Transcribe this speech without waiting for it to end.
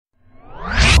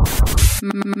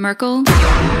Merkel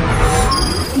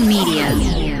Media.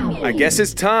 I guess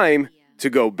it's time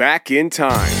to go back in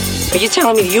time. Are you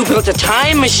telling me you built a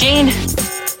time machine?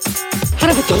 Out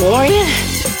of a DeLorean?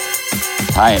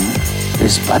 Time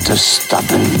is but a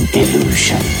stubborn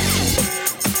illusion.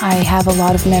 I have a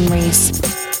lot of memories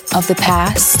of the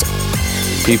past.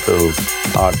 People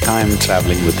are time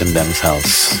traveling within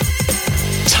themselves.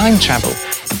 Time travel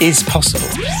is possible.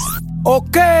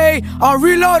 Okay, I'll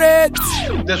reload it.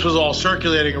 This was all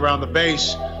circulating around the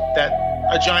base that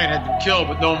a giant had been killed,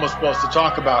 but no one was supposed to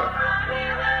talk about it.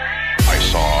 I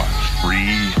saw 3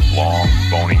 long,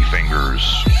 bony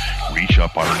fingers reach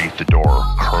up underneath the door,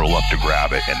 curl up to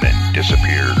grab it, and then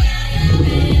disappear.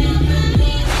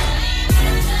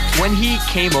 When he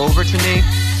came over to me,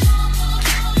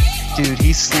 dude,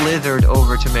 he slithered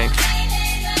over to me.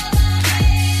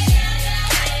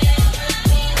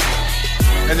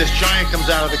 And this giant comes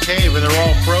out of the cave, and they're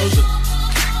all frozen.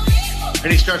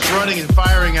 And he starts running and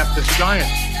firing at this giant.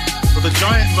 Well, the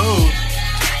giant moves.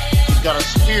 He's got a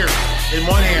spear in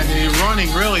one hand, and he's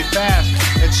running really fast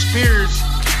and spears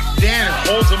Dan and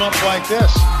holds him up like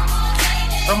this.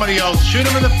 Somebody yells, shoot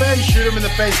him in the face, shoot him in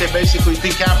the face. They basically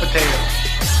decapitate him.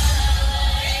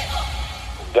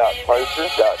 Got closer.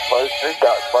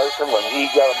 When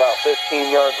he got about 15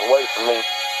 yards away from me,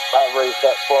 I raised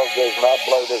that 12 gauge and I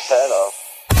blowed his head off.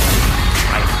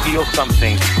 I feel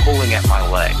something pulling at my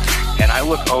leg, and I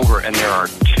look over, and there are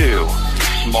 2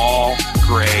 small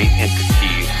gray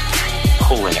entities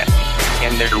pulling at me,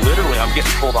 and they're literally, I'm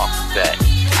getting pulled off the bed.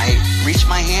 I reached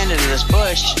my hand into this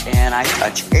bush, and I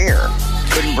touched air.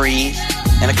 Couldn't breathe,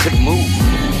 and I couldn't move,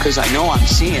 because I know I'm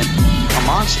seeing a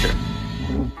monster.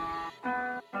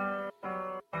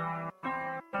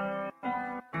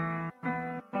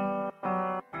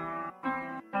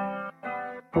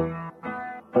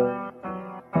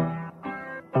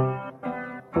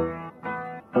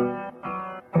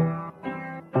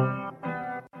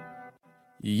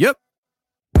 Yep.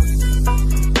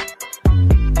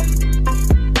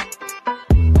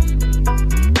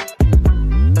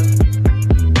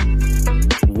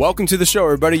 Welcome to the show,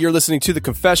 everybody. You're listening to The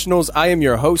Confessionals. I am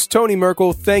your host, Tony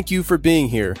Merkel. Thank you for being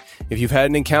here. If you've had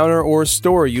an encounter or a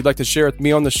story you'd like to share with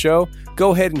me on the show,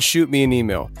 go ahead and shoot me an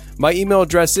email. My email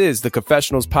address is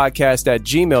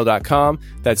theconfessionalspodcast@gmail.com.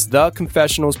 That's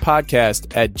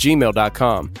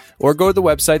theconfessionalspodcast@gmail.com. Or go to the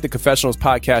website,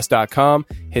 theconfessionalspodcast.com,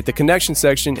 hit the connection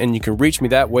section, and you can reach me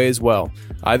that way as well.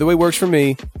 Either way works for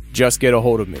me. Just get a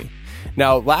hold of me.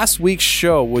 Now, last week's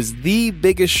show was the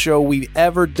biggest show we've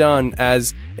ever done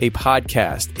as a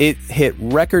podcast. It hit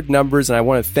record numbers, and I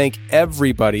want to thank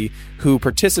everybody who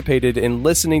participated in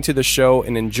listening to the show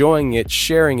and enjoying it,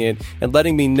 sharing it, and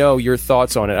letting me know your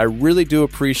thoughts on it. I really do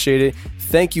appreciate it.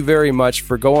 Thank you very much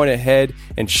for going ahead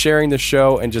and sharing the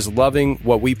show and just loving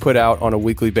what we put out on a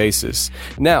weekly basis.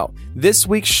 Now, this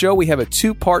week's show, we have a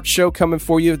 2-part show coming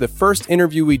for you. The first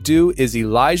interview we do is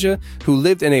Elijah, who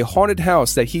lived in a haunted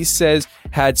house that he says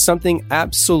had something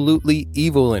absolutely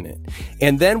evil in it.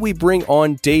 And then we bring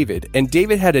on David, and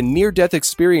David had a near-death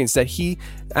experience that he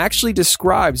actually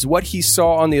describes what he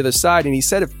saw on the other side, and he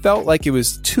said it felt like it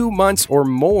was 2 months or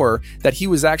more that he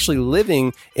was actually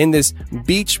living in this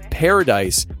beach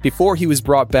paradise before he was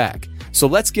brought back. So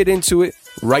let's get into it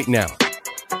right now.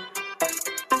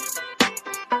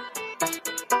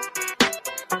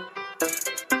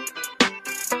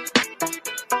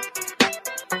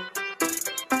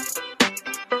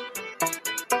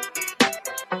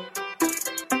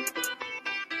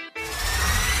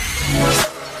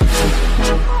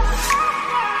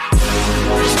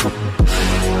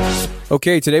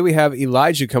 Okay, today we have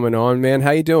Elijah coming on. Man,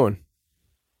 how you doing?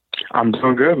 I'm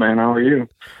doing good, man. How are you?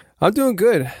 I'm doing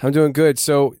good.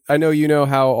 So I know you know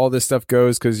how all this stuff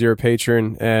goes because you're a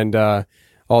patron and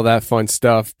all that fun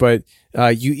stuff. But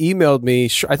you emailed me,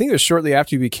 I think it was shortly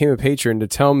after you became a patron, to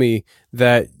tell me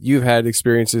that you've had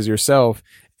experiences yourself.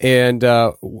 And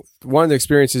one of the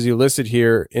experiences you listed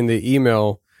here in the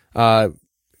email,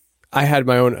 I had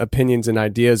my own opinions and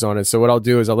ideas on it. So what I'll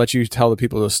do is I'll let you tell the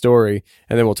people the story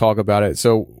and then we'll talk about it.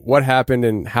 So what happened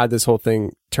and how did this whole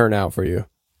thing turn out for you?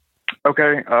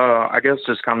 Okay. I guess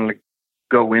just kind of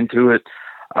go into it.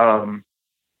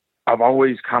 I've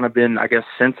always kind of been, I guess,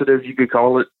 sensitive, you could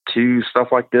call it, to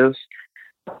stuff like this.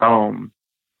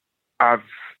 My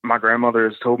grandmother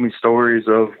has told me stories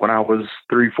of when I was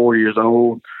 3-4 years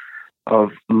old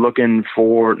of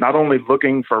not only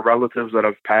looking for relatives that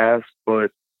have passed,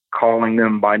 but calling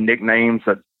them by nicknames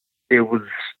that it was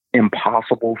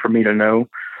impossible for me to know.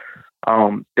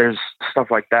 There's stuff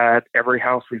like that. Every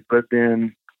house we've lived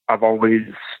in, I've always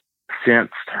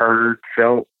sensed, heard,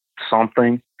 felt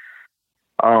something.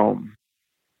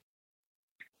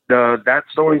 That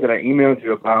story that I emailed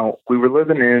you about, we were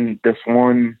living in this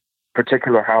one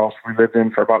particular house we lived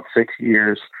in for about 6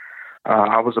 years.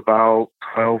 I was about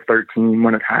 12, 13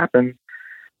 when it happened.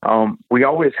 We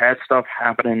always had stuff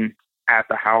happening at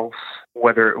the house,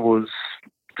 whether it was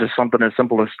just something as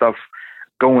simple as stuff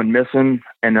going missing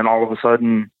and then all of a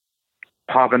sudden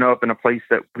popping up in a place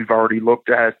that we've already looked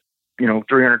at,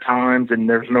 300 times and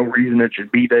there's no reason it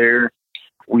should be there.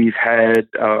 We've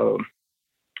had,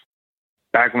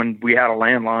 back when we had a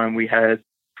landline, we had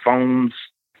phones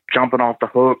jumping off the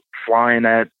hook, flying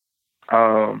at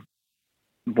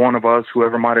one of us,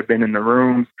 whoever might have been in the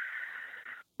room.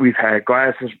 We've had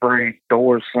glasses break,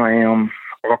 doors slam,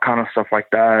 all kind of stuff like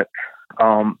that.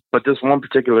 But this one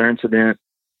particular incident,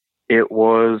 it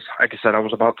was, like I said, I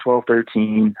was about 12,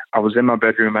 13. I was in my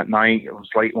bedroom at night. It was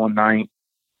late one night.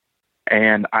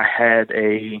 And I had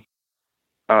a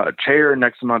chair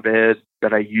next to my bed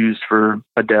that I used for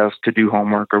a desk to do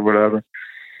homework or whatever.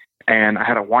 And I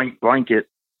had a white blanket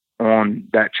on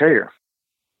that chair.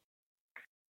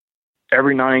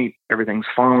 Every night, everything's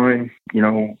fine,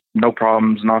 no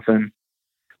problems, nothing.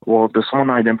 Well, this one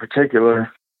night in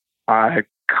particular, I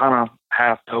kind of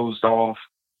half dozed off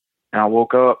and I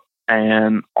woke up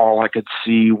and all I could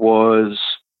see was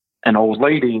an old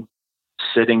lady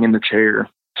sitting in the chair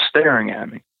staring at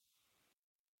me.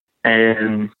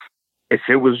 And if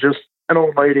it was just an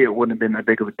old lady, it wouldn't have been that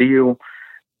big of a deal.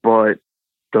 But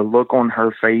the look on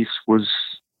her face was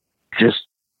just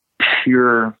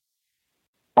pure,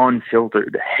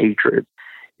 unfiltered hatred.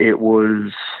 It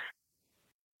was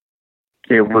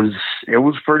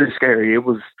pretty scary.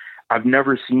 I've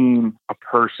never seen a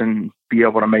person be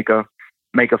able to make a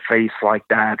face like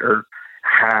that or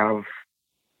have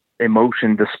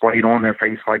emotion displayed on their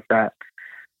face like that.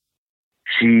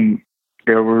 She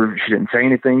didn't say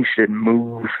anything. She didn't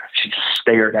move. She just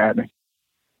stared at me.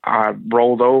 I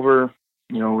rolled over.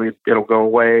 It'll go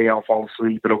away. I'll fall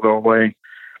asleep. It'll go away.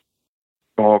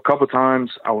 Well, a couple of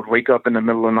times I would wake up in the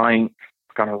middle of the night,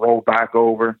 kind of roll back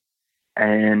over,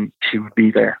 and she would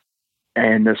be there.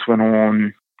 And this went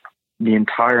on the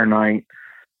entire night.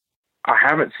 I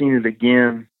haven't seen it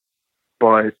again,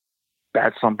 but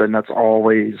that's something that's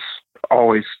always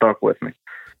stuck with me.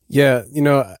 Yeah,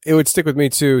 it would stick with me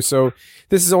too. So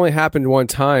this has only happened one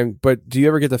time, but do you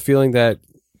ever get the feeling that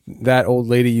that old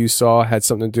lady you saw had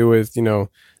something to do with,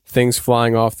 things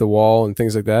flying off the wall and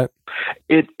things like that?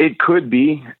 It could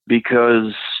be,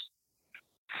 because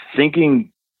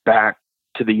thinking back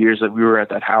to the years that we were at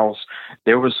that house,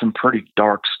 there was some pretty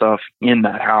dark stuff in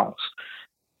that house.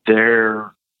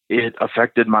 It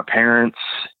affected my parents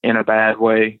in a bad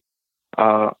way.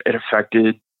 It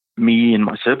affected me and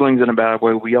my siblings in a bad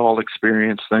way. We all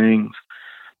experienced things.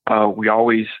 We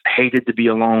always hated to be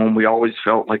alone. We always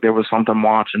felt like there was something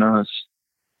watching us.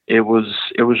 It was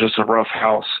just a rough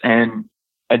house. And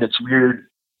it's weird,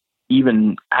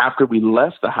 even after we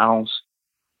left the house,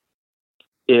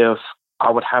 if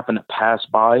I would happen to pass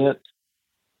by it,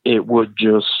 it would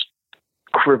just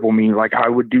cripple me. Like I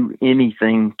would do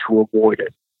anything to avoid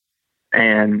it.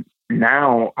 And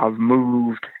now I've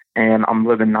moved and I'm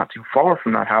living not too far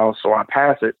from that house, so I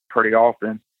pass it pretty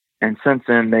often. And since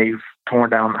then, they've torn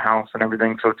down the house and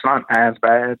everything, so it's not as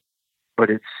bad, but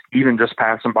it's even just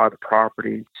passing by the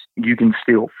property, you can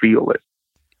still feel it.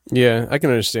 Yeah, I can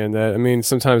understand that. I mean,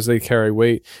 sometimes they carry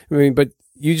weight. But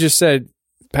you just said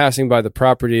passing by the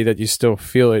property that you still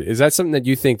feel it. Is that something that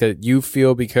you think that you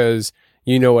feel because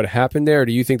you know what happened there, or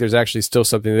do you think there's actually still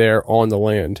something there on the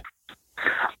land?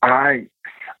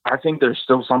 I think there's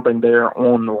still something there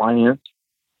on the land.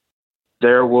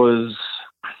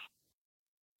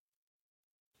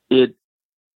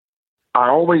 I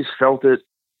always felt it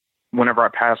whenever I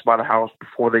passed by the house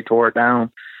before they tore it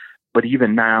down. But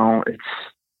even now,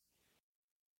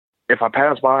 if I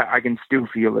pass by, I can still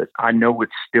feel it. I know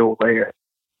it's still there.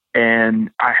 And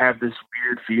I have this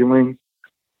weird feeling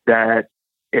that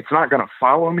it's not going to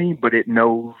follow me, but it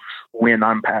knows when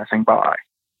I'm passing by.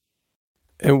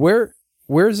 And where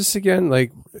is this again?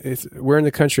 Like, we're in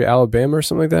the country, Alabama or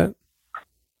something like that?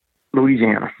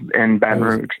 Louisiana and Baton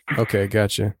Rouge. Okay,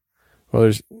 gotcha. Well,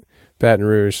 there's Baton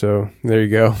Rouge, so there you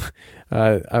go.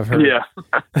 I've heard. Yeah,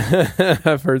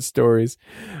 I've heard stories.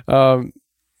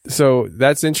 So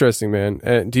that's interesting, man.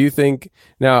 And do you think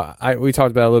now? We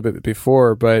talked about it a little bit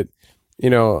before, but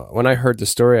when I heard the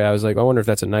story, I was like, I wonder if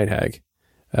that's a night hag.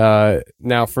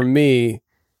 Now, for me,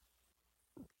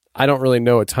 I don't really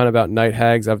know a ton about night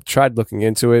hags. I've tried looking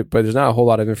into it, but there's not a whole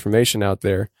lot of information out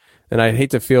there. And I hate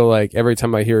to feel like every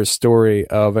time I hear a story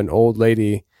of an old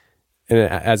lady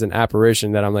as an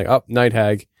apparition that I'm like, oh, night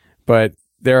hag. But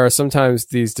there are sometimes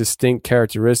these distinct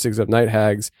characteristics of night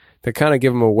hags that kind of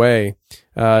give them away.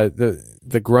 The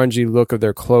grungy look of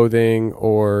their clothing,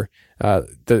 or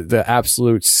the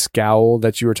absolute scowl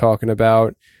that you were talking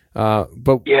about.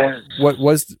 But yes. What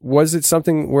was it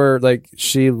something where like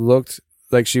she looked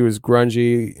like she was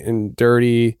grungy and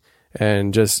dirty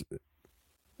and just,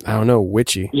 I don't know,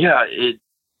 witchy? Yeah,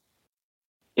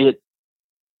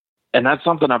 and that's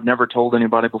something I've never told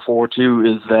anybody before too,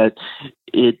 is that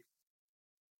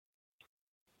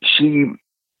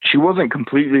she wasn't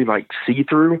completely like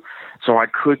see-through, so I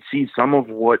could see some of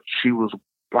what she was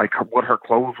like, what her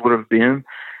clothes would have been,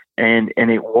 and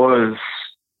it was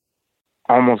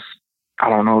almost, I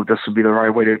don't know if this would be the right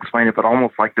way to explain it, but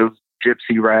almost like those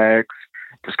gypsy rags,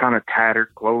 just kind of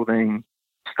tattered clothing,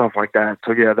 stuff like that.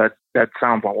 So yeah, that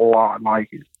sounds a lot like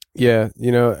it. Yeah,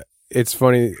 you know, it's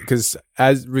funny because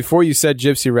before you said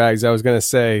gypsy rags, I was going to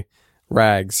say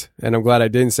rags, and I'm glad I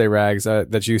didn't say rags,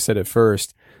 that you said it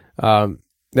first.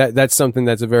 That's something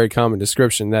that's a very common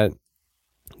description, that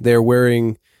they're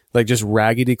wearing like just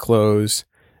raggedy clothes.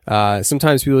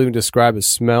 Sometimes people even describe a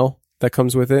smell that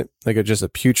comes with it, like just a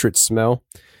putrid smell,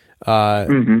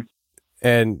 and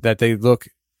that they look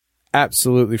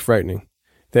absolutely frightening.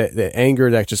 The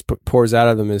anger that just pours out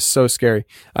of them is so scary.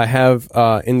 I have,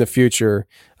 in the future,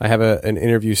 I have an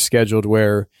interview scheduled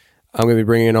where I'm going to be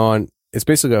bringing on, it's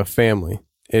basically a family.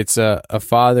 It's a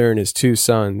father and his two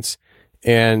sons.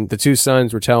 And the two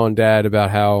sons were telling Dad about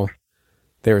how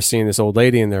they were seeing this old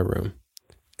lady in their room.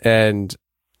 And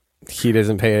he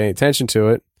doesn't pay any attention to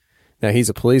it. Now, he's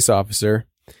a police officer.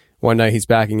 One night he's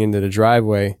backing into the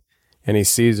driveway and he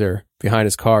sees her behind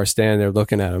his car standing there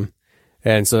looking at him.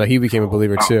 And so he became a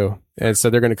believer too. And so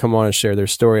they're going to come on and share their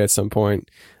story at some point.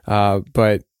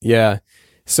 But yeah,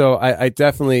 so I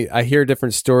definitely hear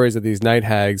different stories of these night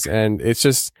hags, and it's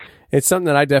something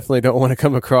that I definitely don't want to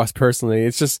come across personally.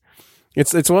 It's just,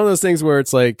 it's one of those things where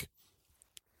it's like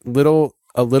a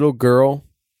little girl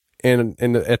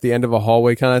at the end of a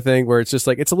hallway kind of thing, where it's just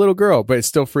like, it's a little girl, but it's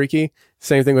still freaky.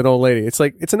 Same thing with old lady. It's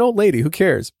like, it's an old lady. Who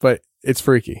cares? But it's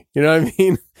freaky. You know what I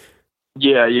mean?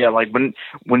 Yeah. Like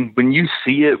when you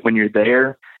see it, when you're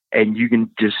there and you can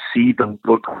just see the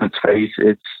look on its face,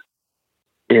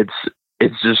 it's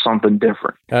just something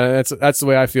different. That's the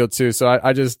way I feel too. So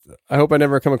I hope I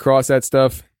never come across that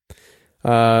stuff.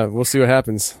 We'll see what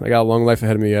happens. I got a long life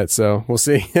ahead of me yet, so we'll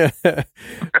see.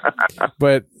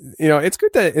 But you know, it's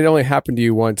good that it only happened to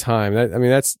you one time.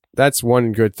 That's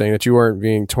one good thing, that you weren't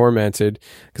being tormented.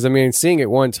 Because I mean, seeing it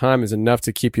one time is enough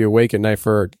to keep you awake at night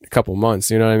for a couple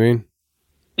months. You know what I mean?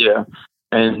 Yeah,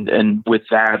 and with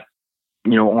that,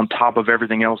 you know, on top of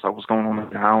everything else that was going on in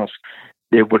the house,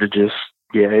 it would have just,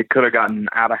 it could have gotten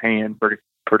out of hand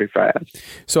pretty fast.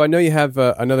 So I know you have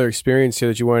another experience here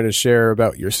that you wanted to share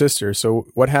about your sister. So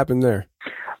what happened there?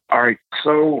 All right.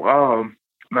 So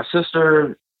my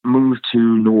sister moved to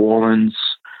New Orleans,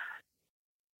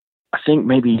 I think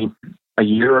maybe a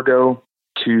year ago,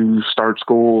 to start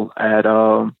school at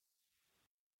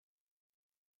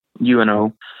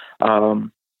UNO.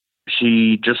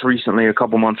 She just recently, a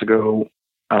couple months ago,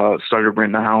 started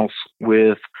renting a house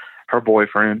with her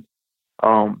boyfriend.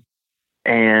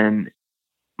 And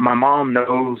my mom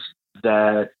knows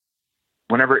that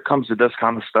whenever it comes to this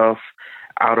kind of stuff,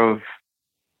 out of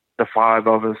the five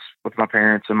of us with my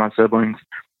parents and my siblings,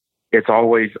 it's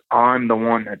always, I'm the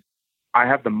one that I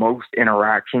have the most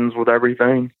interactions with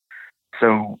everything.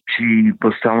 So she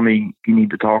was telling me, you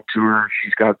need to talk to her.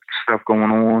 She's got stuff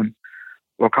going on.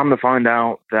 Well, come to find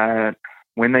out that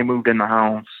when they moved in the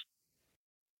house,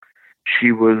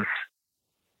 she was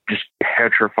just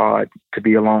petrified to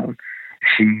be alone.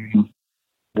 She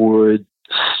would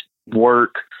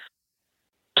work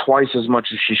twice as much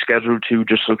as she scheduled to,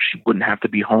 just so she wouldn't have to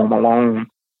be home alone.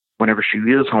 Whenever she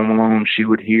is home alone, she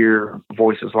would hear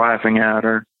voices laughing at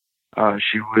her.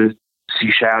 She would see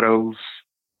shadows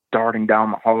darting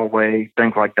down the hallway,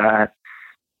 things like that.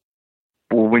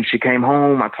 Well, when she came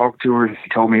home, I talked to her. She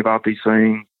told me about these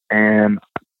things. And,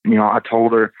 you know, I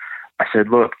told her, I said,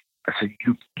 look,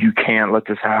 you can't let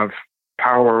this have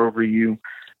power over you.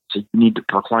 So you need to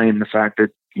proclaim the fact that,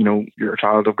 you know, you're a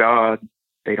child of God.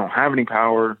 They don't have any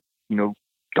power. You know,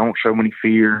 don't show any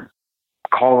fear.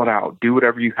 Call it out. Do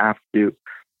whatever you have to do.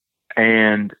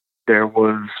 And there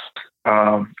was,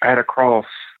 I had a cross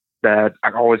that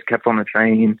I always kept on the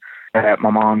chain that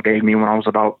my mom gave me when I was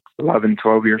about 11,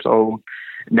 12 years old.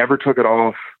 Never took it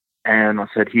off. And I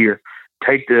said, here,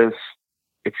 take this.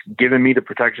 It's given me the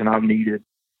protection I've needed.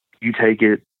 You take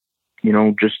it. You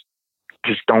know, just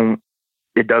don't.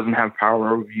 It doesn't have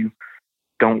power over you.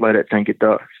 Don't let it think it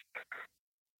does.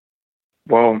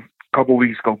 Well, A couple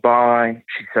weeks go by.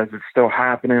 She says it's still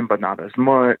happening, but not as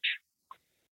much.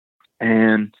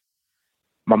 And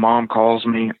my mom calls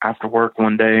me after work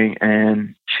one day,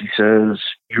 and she says,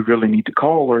 you really need to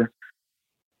call her.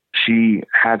 She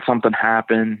had something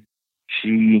happen.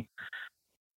 She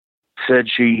said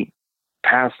she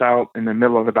passed out in the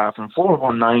middle of the bathroom floor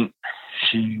one night.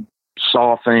 She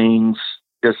saw things,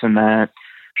 this and that.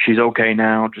 She's okay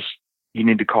now. Just, you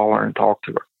need to call her and talk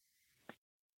to her.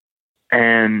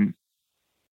 And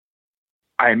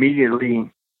I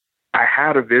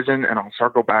had a vision, and I'll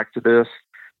circle back to this,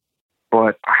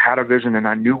 but I had a vision and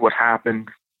I knew what happened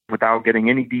without getting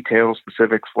any details,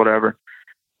 specifics, whatever.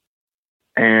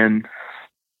 And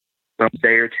a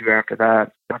day or two after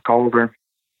that, I called her.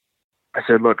 I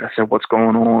said, look, what's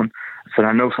going on? I said,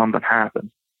 I know something happened.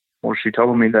 Well, she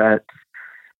told me that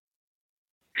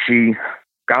she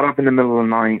got up in the middle of the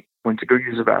night, went to go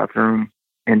use the bathroom,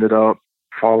 ended up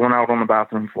falling out on the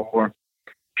bathroom floor.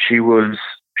 She was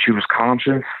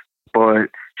conscious, but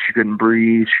she couldn't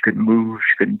breathe, she couldn't move,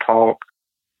 she couldn't talk.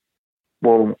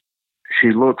 Well,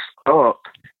 she looks up,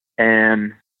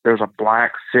 and there's a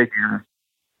black figure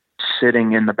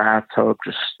sitting in the bathtub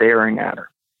just staring at her.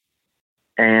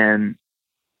 And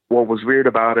what was weird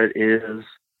about it is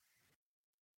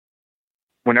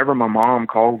whenever my mom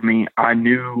called me, I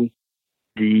knew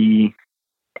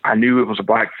it was a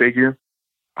black figure.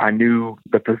 I knew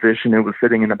the position it was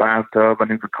sitting in the bathtub. I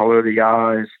knew the color of the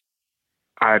eyes.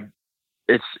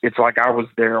 It's like I was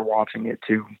there watching it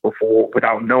too before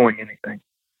without knowing anything.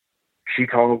 She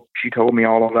told me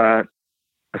all of that.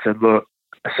 I said, look,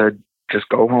 just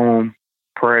go home,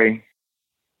 pray,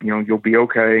 you'll be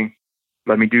okay.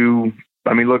 Let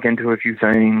me look into a few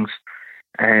things,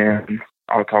 and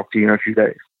I'll talk to you in a few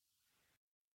days.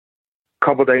 A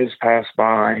couple of days passed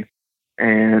by,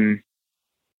 and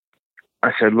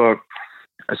I said, look,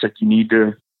 you need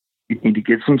to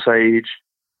get some sage.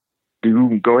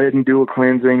 Go ahead and do a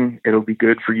cleansing. It'll be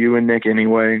good for you and Nick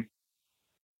anyway.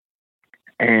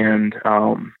 And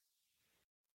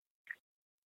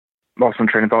lost my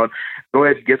train of thought. Go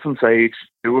ahead and get some sage,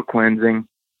 do a cleansing.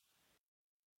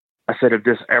 I said, if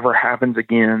this ever happens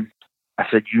again, I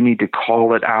said, you need to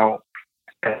call it out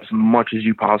as much as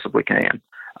you possibly can.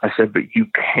 I said, but you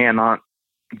can't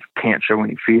show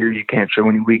any fear. You can't show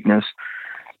any weakness,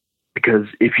 because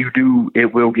if you do,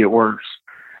 it will get worse.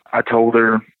 I told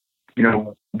her,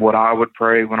 what I would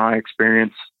pray when I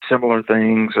experience similar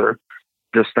things or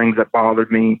just things that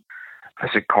bothered me. I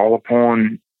said, call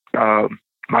upon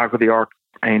Michael the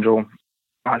Archangel.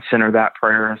 I sent her that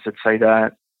prayer. I said, say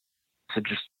that. I said,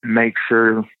 just make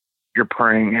sure you're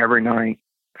praying every night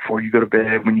before you go to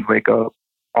bed, when you wake up,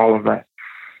 all of that.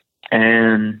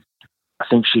 And I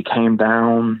think she came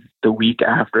down the week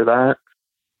after that,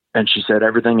 and she said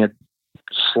everything had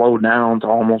slowed down to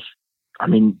almost,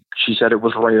 she said it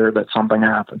was rare that something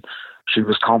happened. She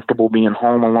was comfortable being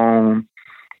home alone.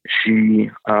 She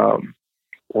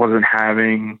wasn't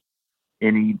having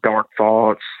any dark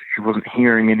thoughts. She wasn't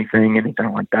hearing anything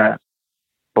like that.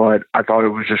 But I thought it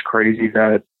was just crazy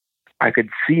that I could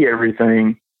see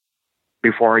everything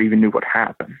before I even knew what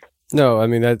happened. No,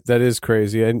 that is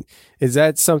crazy. And is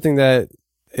that something that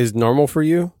is normal for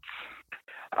you?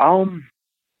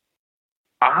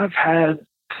 I've had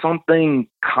something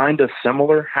kind of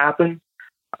similar happen.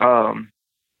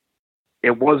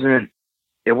 It wasn't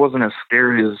as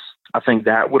scary as I think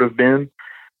that would have been,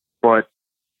 but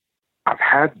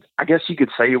I guess you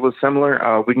could say it was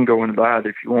similar. We can go into that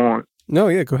if you want. No,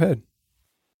 yeah, go ahead.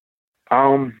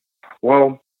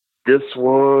 Well,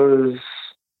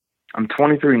 I'm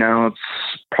 23 now. It's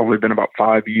probably been about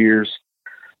 5 years.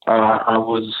 I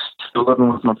was still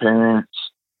living with my parents,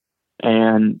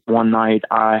 and one night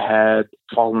I had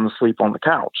fallen asleep on the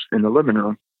couch in the living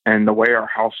room. And the way our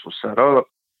house was set up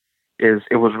is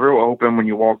it was real open. When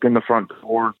you walked in the front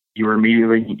door, you were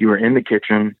in the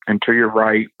kitchen, and to your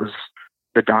right was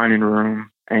the dining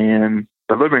room and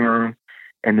the living room.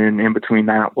 And then in between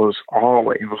that was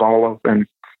it was all open.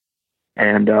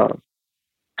 And,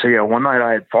 so yeah, one night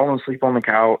I had fallen asleep on the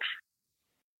couch,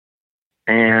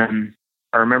 and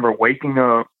I remember waking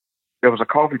up. There was a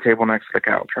coffee table next to the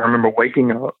couch. I remember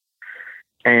waking up,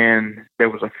 and there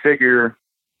was a figure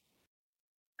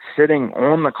sitting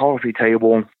on the coffee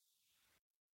table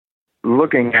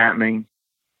looking at me,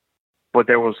 but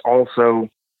there was also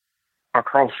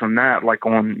across from that, like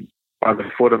by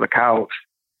the foot of the couch,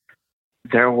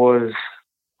 there was,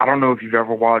 I don't know if you've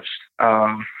ever watched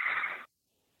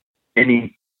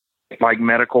any like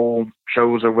medical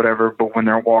shows or whatever, but when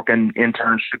they're walking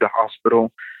interns to the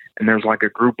hospital and there's like a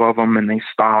group of them and they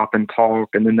stop and talk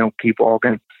and then they'll keep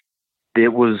walking.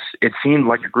 it seemed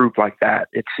like a group like that.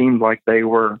 It seemed like they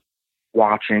were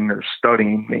watching or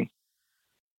studying me.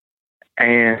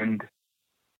 And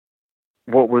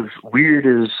what was weird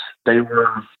is they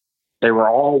were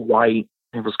all white.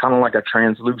 It was kind of like a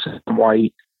translucent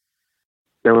white.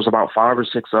 There was about 5 or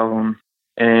 6 of them.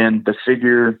 And the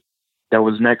figure that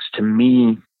was next to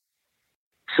me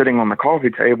sitting on the coffee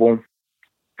table,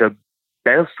 the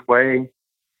best way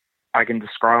I can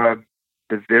describe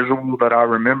the visual that I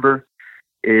remember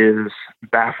is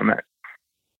Baphomet.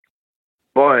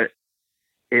 But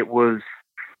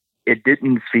it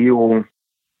didn't feel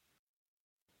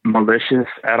malicious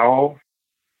at all.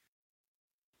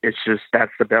 It's just,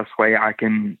 that's the best way I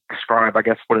can describe, I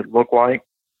guess, what it looked like.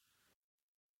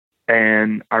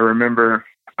 And I remember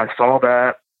I saw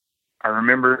that. I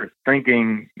remember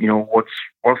thinking,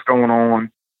 what's going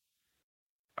on?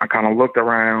 I kind of looked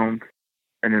around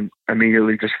and then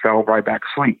immediately just fell right back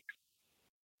asleep.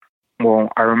 Well,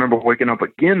 I remember waking up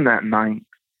again that night,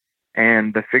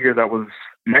 and the figure that was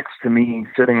next to me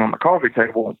sitting on the coffee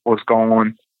table was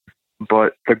gone,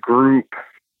 but the group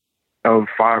of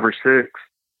 5 or 6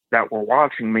 that were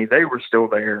watching me, they were still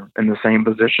there in the same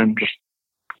position, just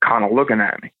kind of looking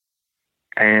at me,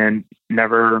 and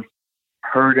never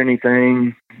heard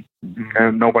anything.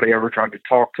 Nobody ever tried to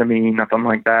talk to me, nothing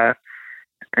like that.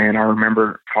 And I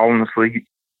remember falling asleep,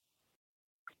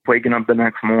 waking up the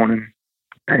next morning,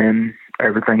 and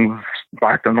everything was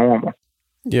back to normal.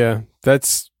 Yeah,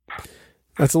 that's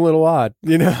a little odd,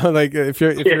 like if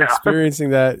you're experiencing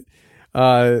that,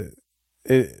 I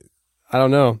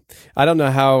don't know. I don't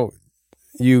know how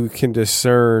you can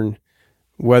discern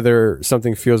whether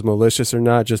something feels malicious or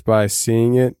not just by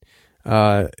seeing it.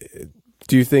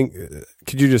 Do you think,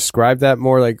 could you describe that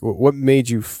more? Like, what made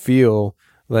you feel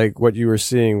like what you were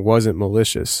seeing wasn't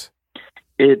malicious?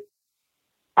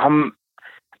 I'm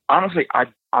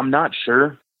not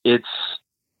sure.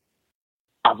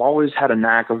 I've always had a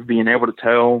knack of being able to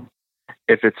tell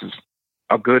if it's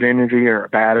a good energy or a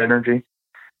bad energy.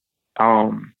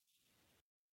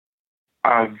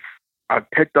 I've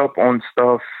picked up on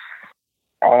stuff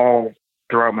all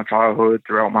throughout my childhood,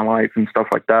 throughout my life and stuff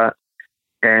like that.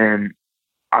 And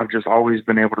I've just always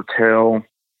been able to tell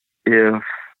if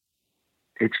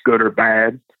it's good or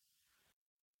bad.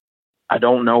 I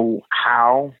don't know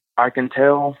how I can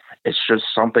tell. It's just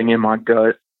something in my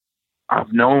gut.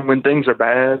 I've known when things are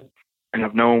bad, and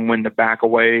I've known when to back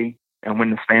away and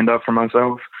when to stand up for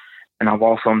myself. And I've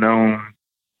also known,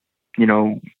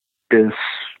 this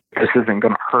isn't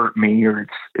going to hurt me, or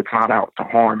it's not out to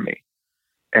harm me.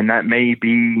 And that may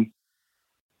be,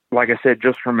 like I said,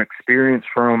 just from experience,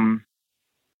 from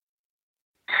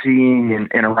seeing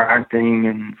and interacting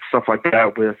and stuff like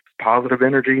that with positive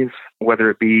energies, whether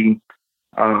it be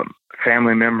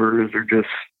family members or just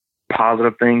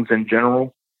positive things in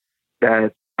general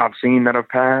that I've seen that have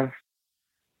passed,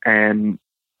 and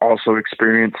also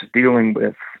experience dealing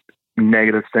with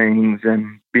negative things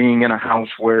and being in a house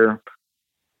where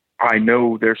I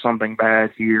know there's something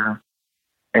bad here,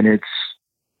 and it's,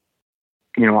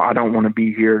 I don't want to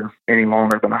be here any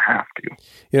longer than I have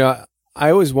to.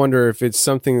 I always wonder if it's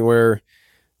something where,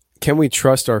 can we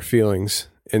trust our feelings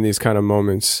in these kind of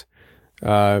moments?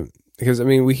 Because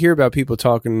we hear about people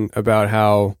talking about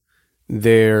how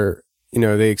they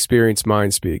experience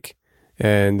mind speak,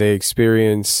 and they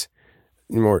experience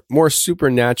more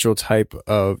supernatural type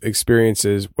of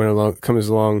experiences when comes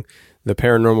along the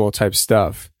paranormal type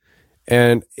stuff.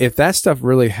 And if that stuff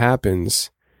really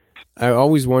happens, I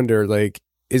always wonder,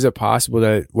 is it possible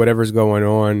that whatever's going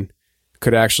on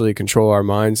could actually control our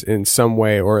minds in some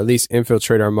way, or at least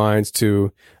infiltrate our minds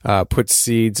to put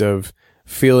seeds of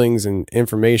feelings and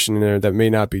information in there that may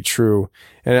not be true?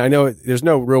 And I know there's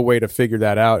no real way to figure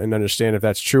that out and understand if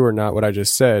that's true or not, what I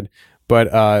just said.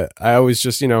 But I always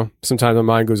just, sometimes my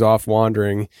mind goes off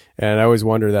wandering, and I always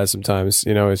wonder that sometimes,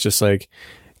 it's just like,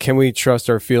 can we trust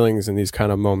our feelings in these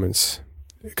kind of moments?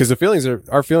 Because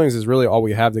our feelings is really all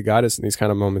we have to guide us in these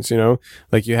kind of moments,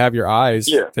 like you have your eyes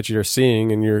that you're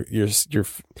seeing, and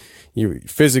you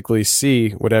physically see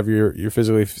whatever you're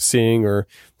physically seeing or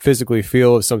physically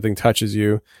feel if something touches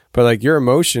you. But like your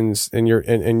emotions and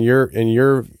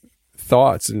your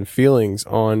thoughts and feelings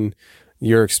on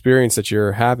your experience that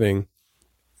you're having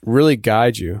really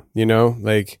guide you,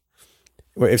 like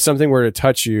if something were to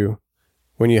touch you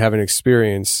when you have an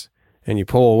experience and you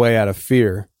pull away out of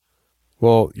fear,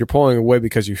 well, you're pulling away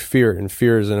because you fear it, and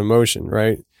fear is an emotion,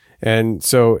 right? And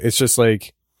so it's just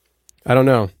like, I don't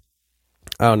know.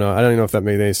 I don't know if that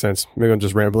made any sense. Maybe I'm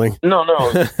just rambling. No.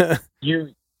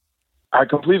 I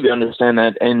completely understand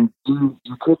that. And you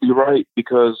could be right,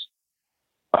 because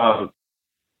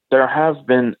there have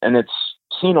been, and it's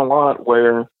seen a lot,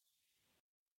 where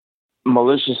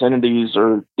malicious entities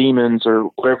or demons or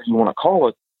whatever you want to call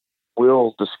it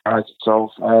will disguise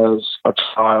itself as a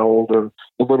child or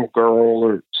a little girl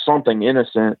or something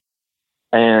innocent.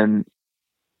 And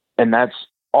that's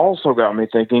also got me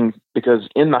thinking, because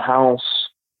in the house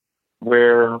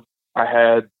where I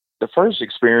had the first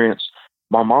experience,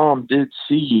 my mom did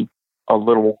see a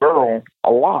little girl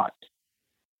a lot.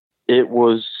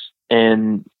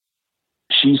 And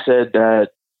she said that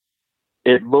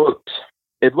it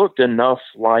looked enough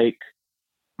like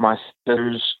my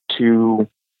sisters to,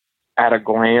 at a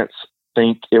glance,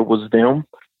 think it was them.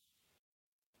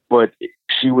 But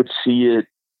she would see it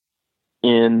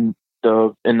in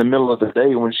the middle of the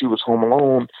day when she was home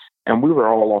alone and we were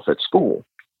all off at school.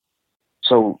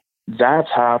 So that's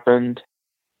happened,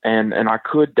 and I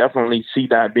could definitely see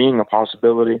that being a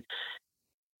possibility.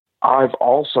 I've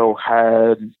also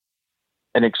had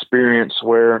an experience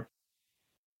where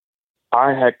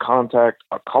I had contact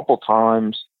a couple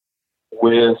times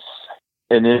with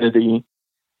an entity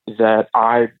that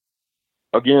I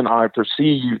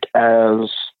perceived as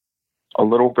a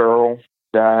little girl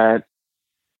that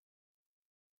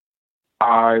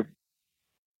I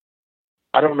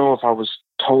don't know if I was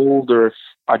told or if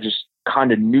I just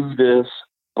kind of knew this,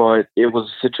 but it was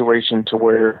a situation to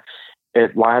where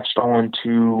it latched on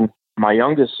to my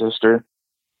youngest sister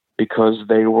because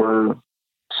they were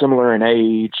similar in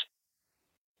age,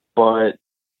 but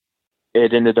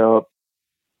it ended up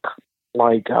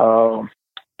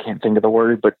can't think of the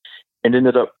word, but it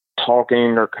ended up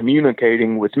talking or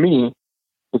communicating with me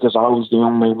because I was the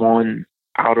only one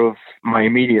out of my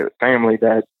immediate family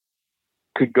that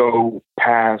could go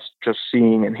past just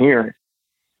seeing and hearing.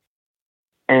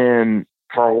 And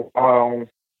for a while,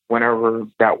 whenever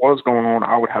that was going on,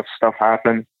 I would have stuff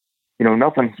happen,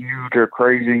 nothing huge or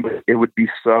crazy, but it would be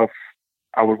stuff.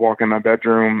 I would walk in my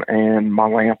bedroom and my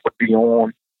lamp would be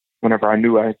on whenever I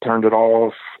knew I had turned it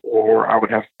off, or I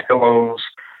would have pillows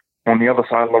on the other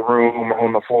side of the room,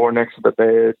 on the floor next to the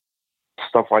bed,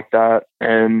 stuff like that.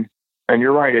 And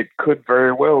you're right, it could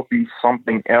very well be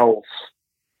something else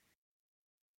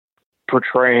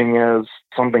portraying as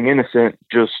something innocent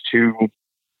just to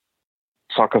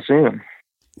suck us in.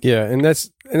 Yeah, and that's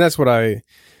what I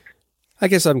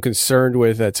guess I'm concerned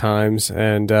with at times,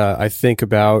 and I think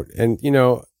about, and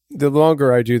the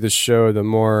longer I do this show, the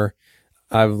more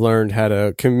I've learned how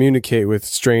to communicate with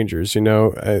strangers.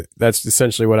 That's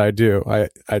essentially what I do.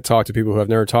 I talk to people who I've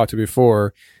never talked to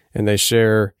before, and they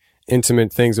share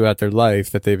intimate things about their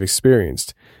life that they've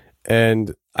experienced.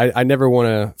 And I never want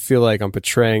to feel like I'm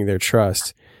betraying their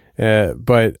trust.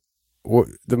 But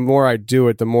the more I do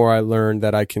it, the more I learn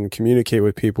that I can communicate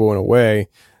with people in a way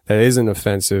that isn't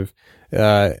offensive,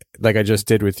 like I just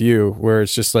did with you, where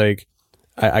it's just like,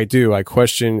 I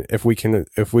question if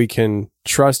we can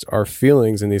trust our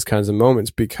feelings in these kinds of moments,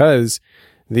 because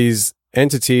these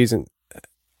entities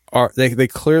they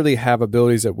clearly have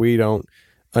abilities that we don't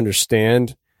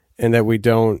understand and that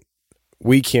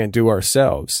we can't do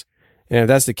ourselves. And if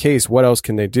that's the case, what else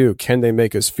can they do? Can they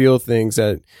make us feel things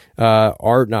that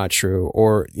are not true?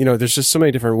 Or, there's just so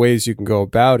many different ways you can go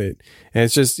about it. And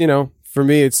it's just, for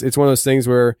me, it's one of those things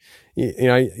where,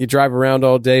 you drive around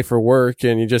all day for work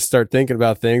and you just start thinking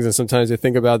about things. And sometimes you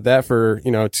think about that for,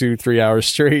 2-3 hours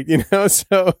straight,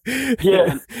 so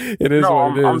yeah, it is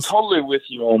what it is. I'm totally with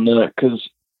you on that, because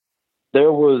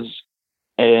there was,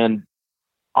 and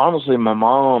honestly, me and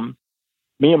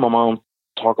my mom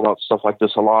talk about stuff like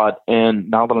this a lot. And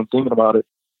now that I'm thinking about it,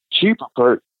 she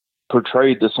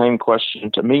portrayed the same question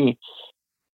to me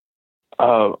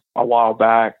a while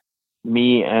back.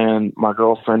 Me and my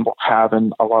girlfriend were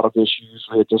having a lot of issues.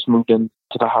 We had just moved into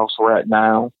the house we're at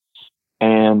now,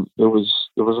 and it was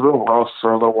real rough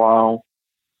for a little while.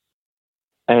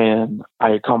 And I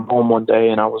had come home one day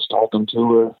and I was talking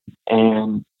to her,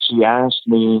 and she asked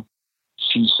me,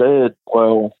 she said,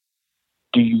 "Well,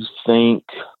 do you think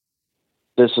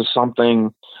this is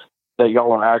something that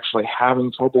y'all are actually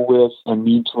having trouble with and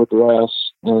need to address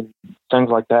and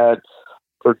things like that?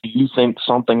 Or do you think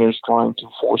something is trying to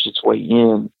force its way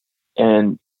in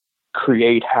and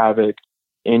create havoc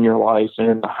in your life and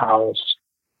in the house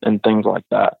and things like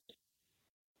that?"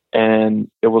 And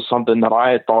it was something that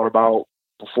I had thought about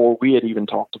before we had even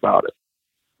talked about it.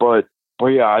 But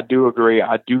yeah, I do agree.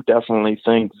 I do definitely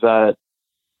think that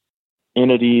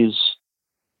entities,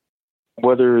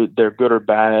 whether they're good or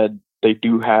bad, they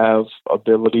do have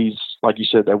abilities, like you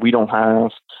said, that we don't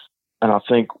have. And I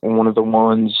think one of the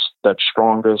ones that's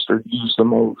strongest or used the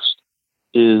most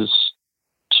is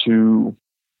to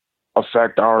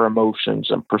affect our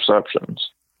emotions and perceptions.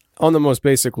 on the most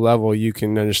basic level, you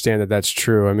can understand that that's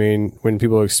true. I mean, when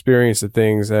people experience the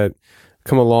things that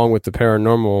come along with the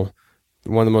paranormal,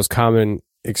 one of the most common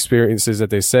experiences that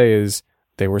they say is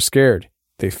they were scared.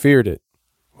 They feared it.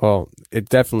 Well, it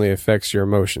definitely affects your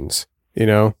emotions, you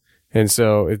know? And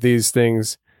so if these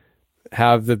things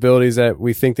have the abilities that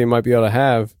we think they might be able to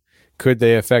have, could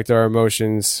they affect our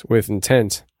emotions with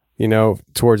intent, you know,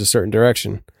 towards a certain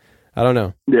direction? I don't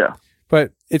know. Yeah.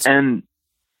 But it's... And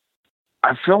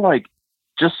I feel like,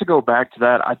 just to go back to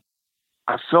that,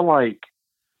 I feel like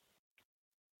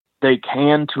they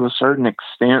can to a certain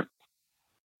extent,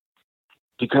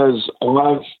 because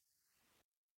I've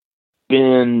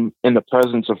been in the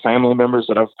presence of family members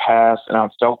that have passed, and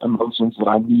I've felt emotions that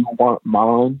I knew weren't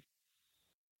mine.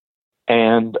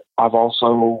 And I've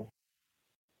also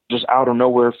just out of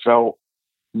nowhere felt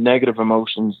negative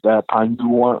emotions that I knew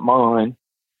weren't mine,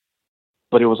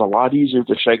 but it was a lot easier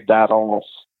to shake that off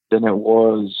than it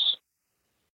was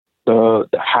the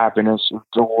happiness or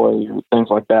joy or things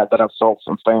like that I felt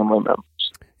from family members.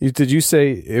 Did you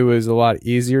say it was a lot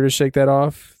easier to shake that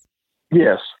off?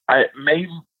 Yes,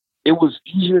 it was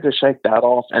easier to shake that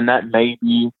off, and that may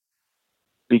be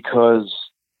because,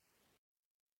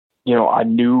 you know, I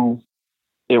knew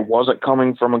it wasn't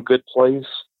coming from a good place,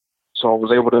 so I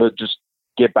was able to just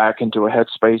get back into a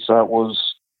headspace that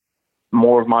was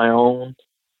more of my own.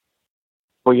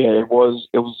 But yeah, it was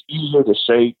easier to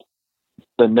shake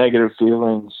the negative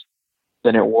feelings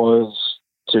than it was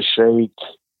to shake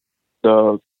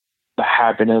the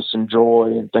happiness and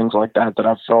joy and things like that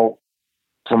I felt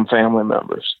from family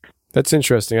members. That's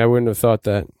interesting. I wouldn't have thought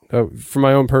that. From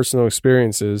my own personal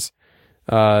experiences,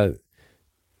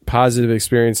 positive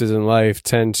experiences in life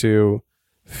tend to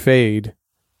fade,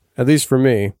 at least for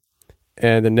me.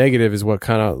 And the negative is what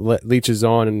kind of leeches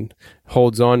on and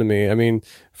holds on to me. I mean,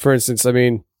 for instance,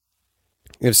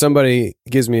 if somebody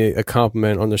gives me a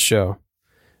compliment on the show,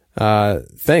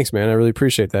 thanks, man, I really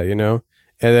appreciate that, you know?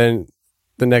 And then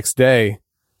the next day,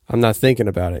 I'm not thinking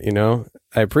about it, you know?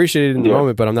 I appreciate it in the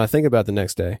moment, but I'm not thinking about it the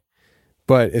next day.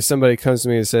 But if somebody comes to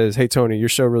me and says, hey, Tony, your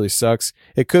show really sucks,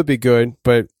 it could be good,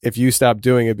 but if you stop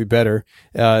doing it, it'd be better.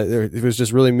 It was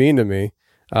just really mean to me.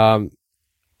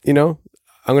 You know,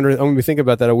 I'm gonna be thinking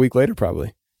about that a week later,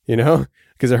 probably, you know,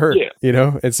 because it hurt, you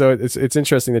know? And so it's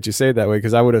interesting that you say it that way,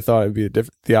 because I would have thought it'd be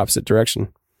the opposite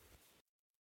direction.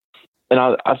 And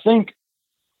I think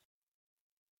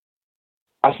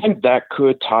that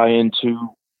could tie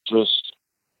into just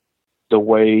the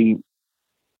way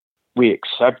we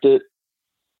accept it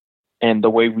and the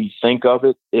way we think of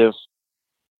it. If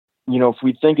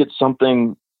we think it's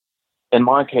something, in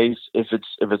my case, if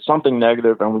it's something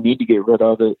negative and we need to get rid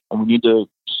of it and we need to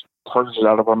just purge it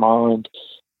out of our mind,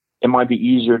 it might be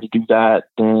easier to do that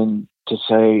than to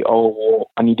say, oh,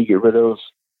 well, I need to get rid of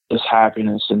this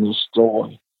happiness and this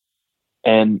joy.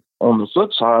 And on the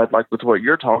flip side, like with what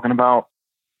you're talking about,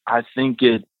 I think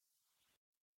it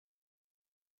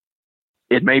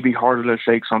may be harder to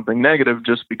shake something negative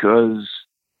just because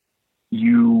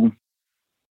you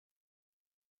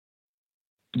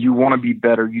want to be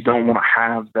better. You don't want to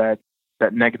have that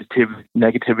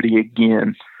negativity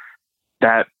again.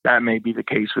 That may be the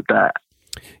case with that.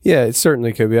 Yeah, it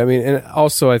certainly could be. I mean, and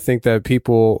also I think that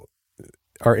people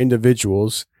are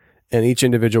individuals, and each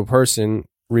individual person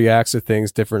reacts to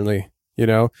things differently, you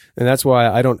know? And that's why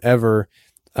I don't ever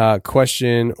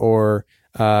question or,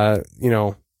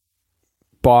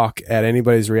 balk at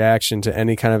anybody's reaction to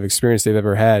any kind of experience they've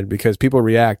ever had, because people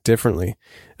react differently.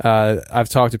 I've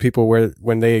talked to people where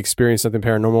when they experienced something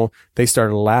paranormal, they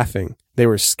started laughing. They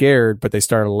were scared, but they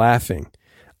started laughing.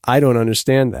 I don't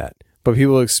understand that, but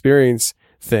people experience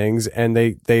things and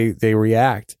they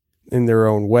react in their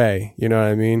own way. You know what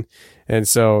I mean? And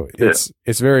so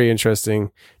it's very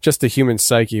interesting, just the human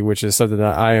psyche, which is something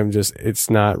that it's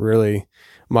not really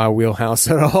my wheelhouse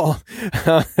at all,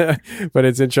 but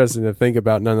it's interesting to think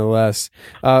about nonetheless.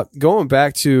 Going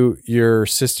back to your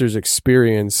sister's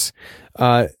experience,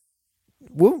 what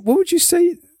would you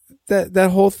say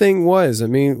that whole thing was? I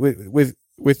mean,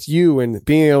 with you and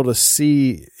being able to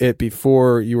see it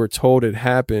before you were told it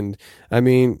happened. I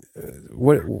mean,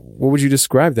 what would you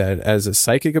describe that as? A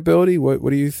psychic ability? What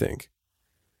do you think?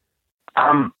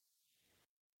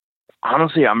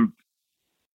 Honestly,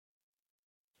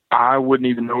 I wouldn't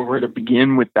even know where to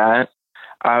begin with that.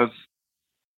 I've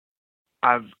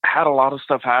had a lot of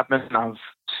stuff happen. I've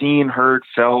seen, heard,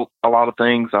 felt a lot of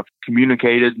things. I've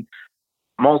communicated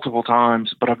multiple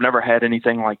times, but I've never had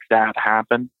anything like that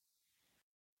happen.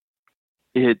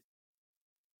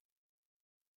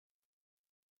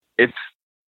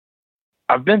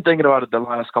 I've been thinking about it the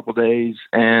last couple of days,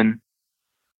 and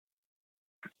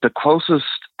the closest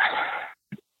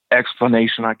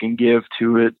explanation I can give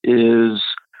to it is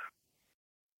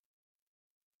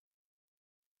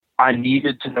I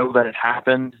needed to know that it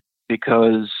happened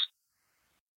because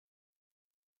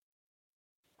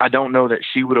I don't know that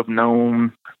she would have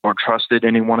known or trusted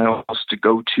anyone else to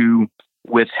go to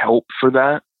with help for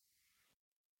that.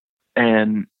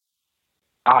 And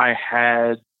I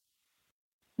had,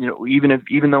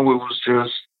 even though it was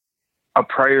just a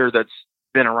prayer that's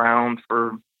been around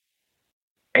for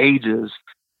ages,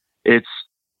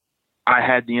 I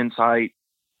had the insight,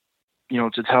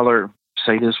 to tell her,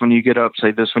 say this when you get up,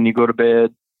 say this when you go to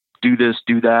bed, do this,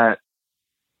 do that.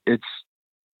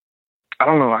 I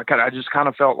don't know. I just kind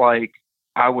of felt like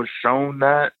I was shown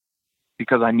that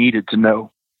because I needed to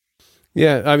know.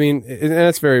 Yeah, I mean, and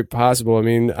that's very possible. I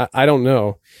mean, I don't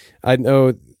know. I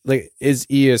know, like, is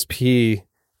ESP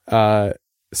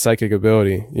psychic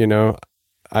ability?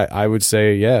 I would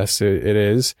say yes, it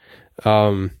is.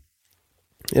 And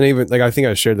even, like, I think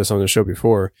I shared this on the show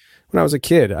before. When I was a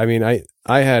kid, I mean,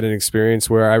 I had an experience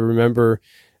where I remember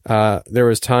there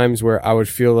was times where I would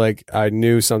feel like I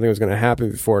knew something was going to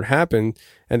happen before it happened,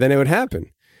 and then it would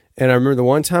happen. And I remember the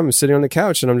one time I'm sitting on the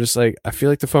couch and I'm just like, I feel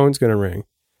like the phone's going to ring.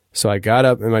 So I got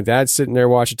up and my dad's sitting there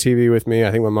watching TV with me.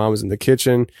 I think my mom was in the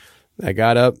kitchen. I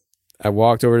got up, I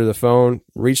walked over to the phone,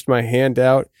 reached my hand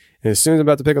out, and as soon as I'm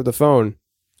about to pick up the phone,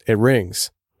 it rings.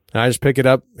 And I just pick it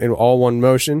up in all one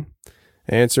motion.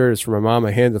 Answer, it's from my mom.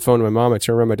 I hand the phone to my mom. I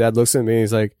turn around, my dad looks at me and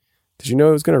he's like, did you know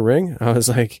it was going to ring? I was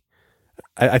like,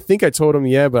 I think I told him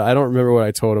yeah, but I don't remember what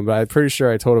I told him, but I'm pretty sure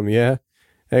I told him yeah.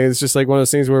 And it's just like one of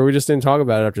those things where we just didn't talk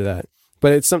about it after that.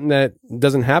 But it's something that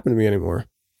doesn't happen to me anymore.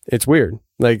 It's weird.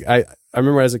 Like, I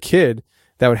remember as a kid,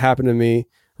 that would happen to me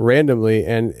randomly.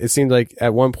 And it seemed like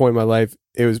at one point in my life,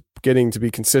 it was getting to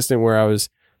be consistent where I was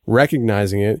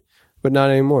recognizing it, but not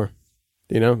anymore.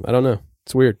 I don't know.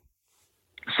 It's weird.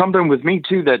 Something with me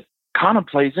too that kind of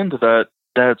plays into that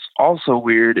that's also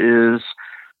weird is,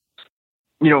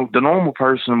 the normal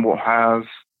person will have,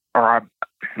 or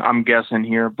I'm guessing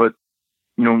here, but,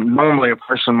 normally a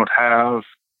person would have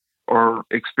or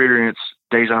experience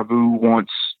deja vu once,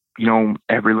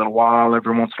 every little while,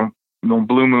 every once in a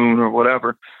blue moon or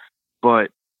whatever.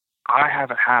 But I have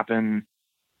it happen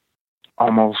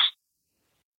almost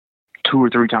 2 or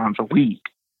 3 times a week.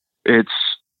 It's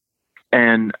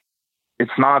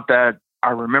not that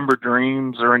I remember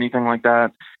dreams or anything like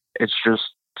that. It's just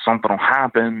something will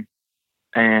happen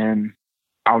and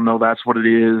I'll know that's what it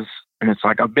is. And it's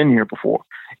like, I've been here before.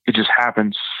 It just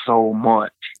happens so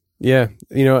much. Yeah.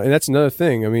 And that's another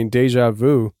thing. I mean, deja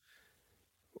vu,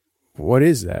 what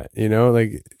is that?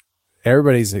 Like,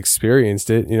 everybody's experienced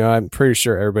it. I'm pretty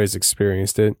sure everybody's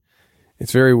experienced it.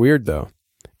 It's very weird though.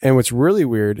 And what's really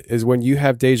weird is when you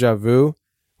have deja vu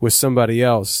with somebody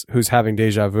else who's having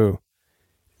deja vu.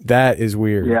 That is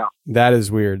weird. Yeah. That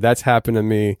is weird. That's happened to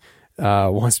me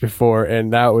once before.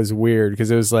 And that was weird because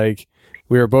it was like,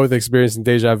 we were both experiencing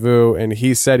deja vu and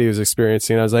he said he was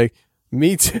experiencing. I was like,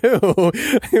 me too.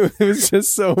 It was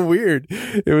just so weird.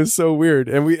 It was so weird.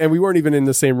 And we weren't even in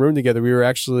the same room together. We were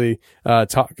actually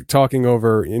talking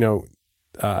over, I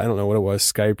don't know what it was,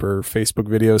 Skype or Facebook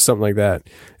videos, something like that.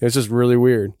 It was just really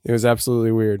weird. It was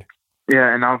absolutely weird.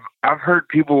 Yeah. And I've heard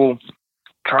people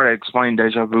try to explain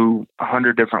deja vu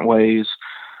 100 different ways.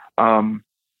 I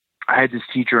had this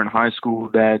teacher in high school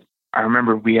that I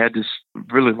remember we had this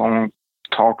really long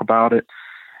talk about it.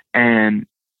 And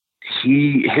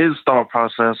his thought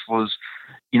process was,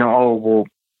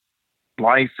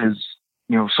 life is,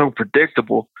 so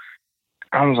predictable.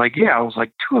 I was like, yeah,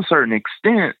 to a certain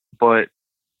extent, but,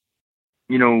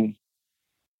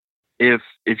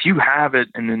 if you have it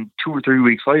and then 2 or 3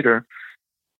 weeks later,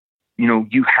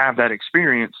 you have that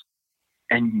experience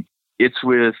and it's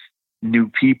with new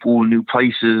people, new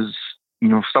places,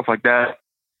 stuff like that.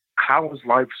 How is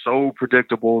life so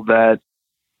predictable that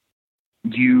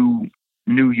you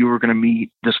knew you were going to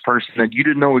meet this person that you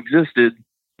didn't know existed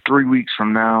 3 weeks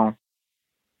from now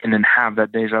and then have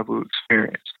that deja vu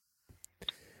experience?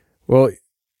 Well,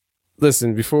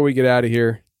 listen, before we get out of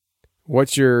here,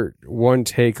 what's your one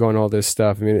take on all this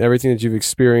stuff? I mean, everything that you've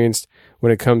experienced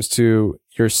when it comes to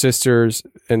your sisters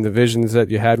and the visions that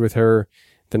you had with her,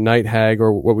 the night hag,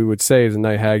 or what we would say is a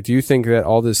night hag. Do you think that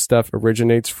all this stuff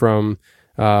originates from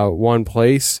one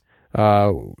place?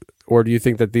 Or do you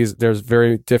think that there's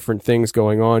very different things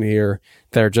going on here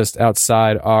that are just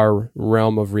outside our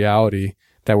realm of reality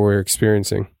that we're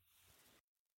experiencing?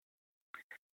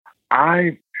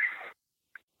 Honestly,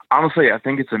 I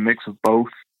think it's a mix of both.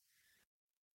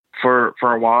 For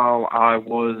a while, I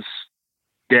was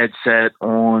dead set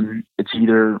on it's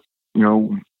either,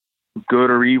 good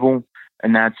or evil,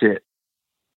 and that's it.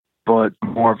 but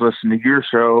more of listening to your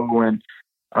show and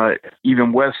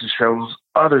even Wes's shows,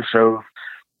 other shows,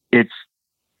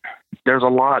 there's a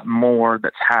lot more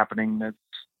that's happening that's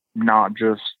not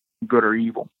just good or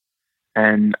evil.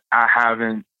 And I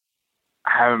haven't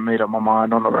made up my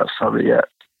mind on the rest of it yet.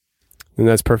 And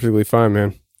that's perfectly fine,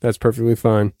 man. That's perfectly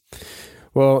fine.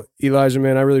 Well, Elijah,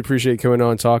 man, I really appreciate you coming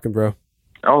on and talking, bro.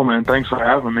 Oh, man, thanks for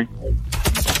having me.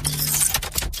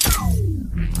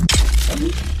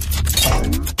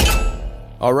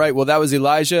 All right, well, that was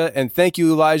Elijah, and thank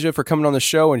you, Elijah, for coming on the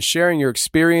show and sharing your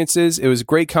experiences. It was a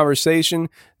great conversation.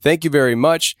 Thank you very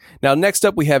much. Now, next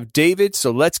up, we have David, so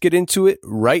let's get into it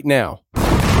right now.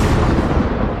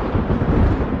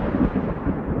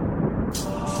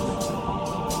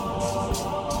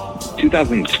 In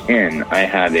 2010, I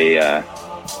had a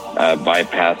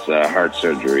bypass heart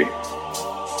surgery.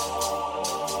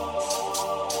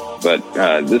 But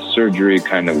this surgery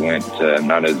kind of went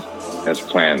not as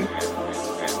planned.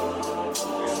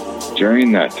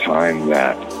 During that time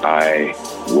that I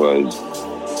was,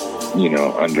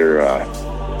 under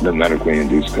the medically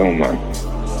induced coma,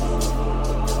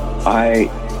 I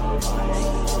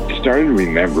started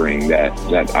remembering that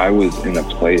I was in a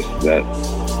place that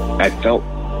I felt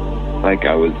like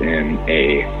I was in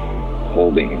a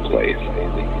holding place.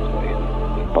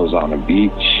 I was on a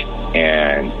beach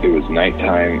and it was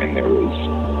nighttime and there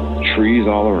was trees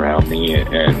all around me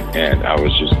and I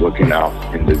was just looking out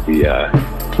into the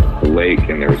lake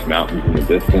and there was mountains in the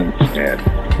distance and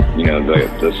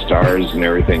the stars and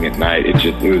everything at night. It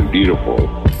was beautiful.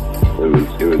 It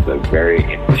was a very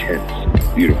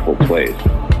intense, beautiful place.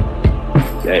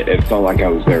 It felt like I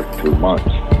was there for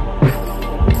months.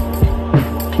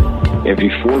 And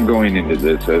before going into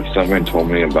this, someone told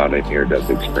me about a near-death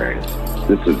experience.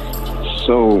 This is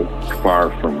so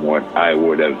far from what I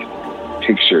would have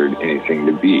pictured anything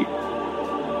to be.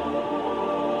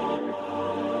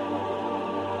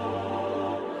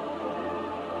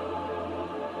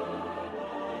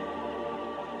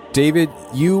 David,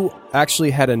 you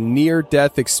actually had a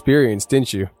near-death experience,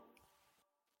 didn't you?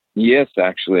 Yes,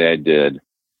 actually, I did.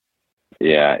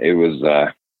 Yeah, it was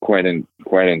quite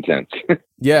intense.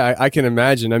 Yeah, I can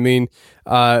imagine. I mean,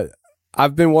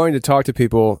 I've been wanting to talk to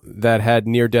people that had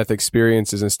near-death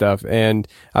experiences and stuff, and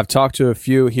I've talked to a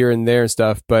few here and there and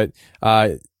stuff, but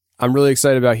I'm really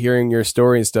excited about hearing your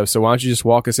story and stuff. So why don't you just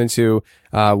walk us into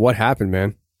what happened,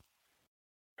 man?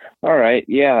 All right.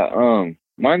 Yeah.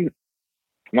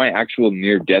 My actual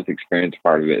near-death experience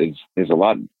part of it is a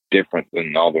lot different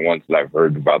than all the ones that I've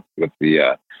heard about with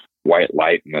the white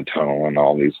light in the tunnel and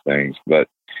all these things. But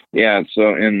yeah,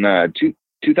 so in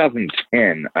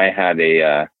 2010, I had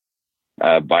a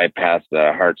bypass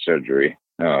heart surgery,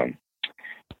 and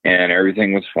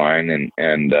everything was fine,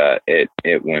 and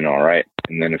it went all right.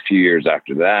 And then a few years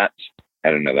after that, I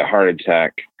had another heart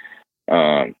attack,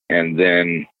 and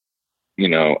then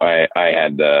I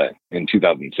had in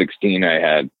 2016 I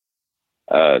had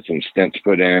some stents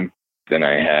put in. Then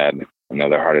I had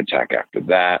another heart attack after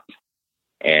that,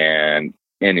 and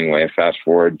anyway, fast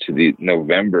forward to the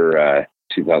November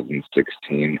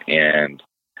 2016, and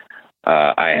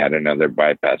I had another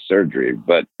bypass surgery.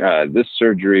 But this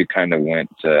surgery kind of went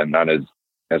not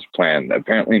as planned.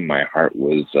 Apparently, my heart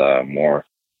was more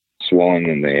swollen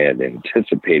than they had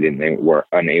anticipated, and they were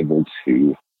unable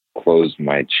to close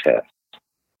my chest.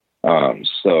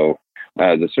 So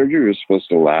the surgery was supposed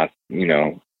to last,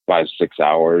 5-6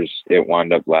 hours. It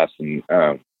wound up lasting,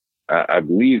 I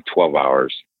believe, 12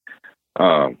 hours.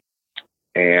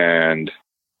 And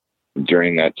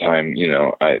during that time,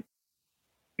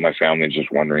 my family's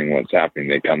just wondering what's happening.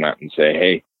 They come out and say,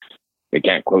 hey, they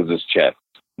can't close his chest.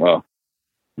 Well,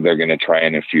 they're going to try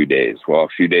in a few days. Well, a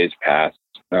few days passed,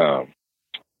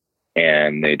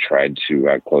 and they tried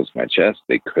to close my chest.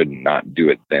 They could not do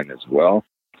it then as well.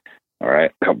 All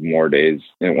right, a couple more days.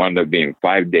 It wound up being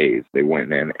 5 days. They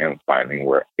went in and finally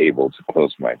were able to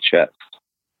close my chest.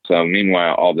 So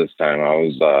meanwhile, all this time I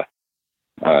was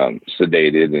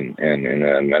sedated and in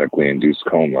a medically induced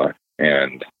coma.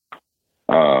 And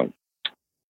I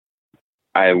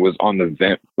was on the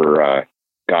vent for a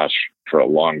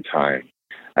long time.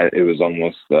 It was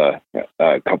almost a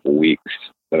couple weeks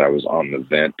that I was on the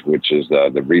vent, which is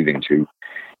the breathing tube.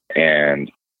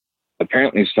 And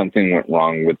apparently something went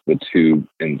wrong with the tube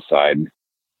inside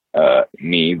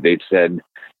me. They said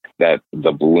that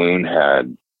the balloon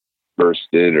had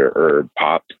bursted or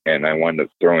popped, and I wound up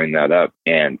throwing that up.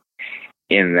 And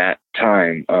in that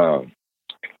time,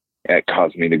 it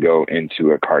caused me to go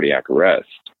into a cardiac arrest.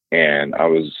 And I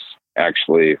was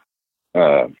actually,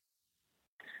 they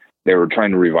were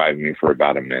trying to revive me for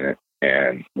about a minute,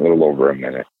 and a little over a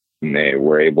minute. and they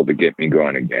were able to get me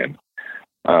going again.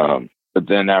 But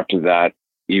then after that,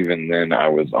 even then, I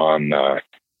was on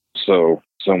so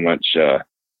much, so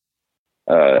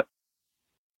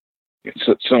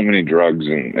many drugs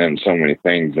and so many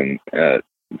things, and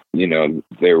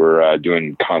they were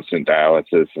doing constant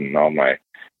dialysis, and all my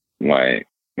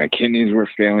kidneys were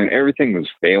failing. Everything was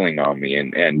failing on me,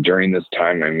 and during this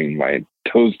time, I mean, my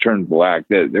toes turned black.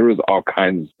 There was all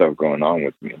kinds of stuff going on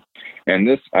with me, and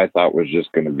this I thought was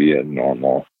just going to be a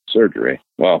normal surgery.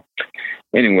 Well,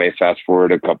 anyway, fast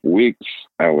forward a couple weeks,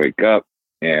 I wake up,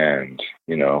 and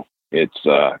it's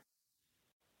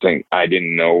thing. I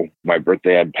didn't know my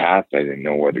birthday had passed. I didn't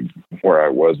know where I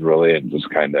was really. It just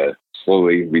kind of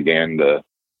slowly began to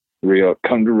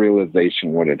come to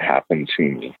realization what had happened to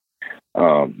me.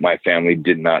 My family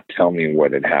did not tell me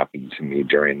what had happened to me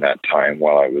during that time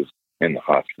while I was in the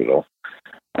hospital,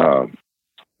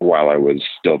 while I was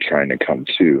still trying to come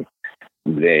to.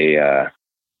 They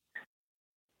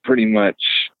pretty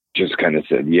much just kind of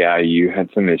said, yeah, you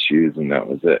had some issues, and that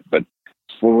was it. But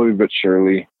slowly but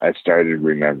surely, I started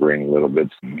remembering little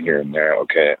bits from here and there.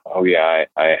 Okay, oh yeah,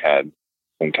 I had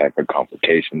some type of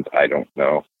complications. I don't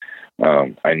know.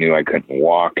 I knew I couldn't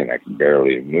walk, and I could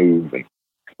barely move, and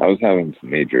I was having some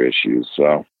major issues.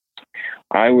 So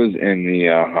I was in the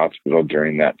hospital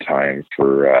during that time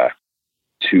for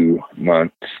 2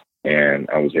 months, and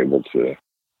I was able to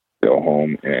go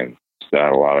home, and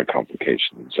had a lot of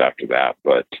complications after that.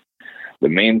 But the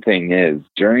main thing is,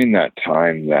 during that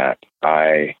time that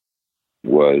I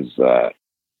was,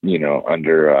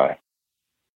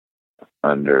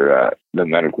 under the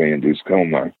medically induced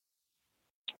coma,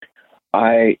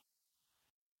 I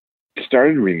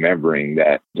started remembering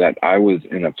that I was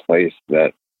in a place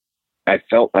that I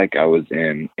felt like I was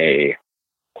in a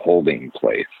holding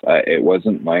place. It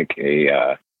wasn't like any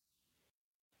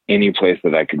place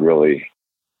that I could really.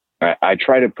 I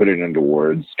try to put it into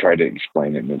words, try to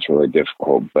explain it, and it's really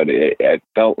difficult. But it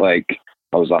felt like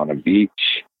I was on a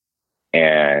beach,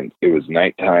 and it was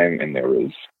nighttime, and there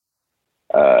was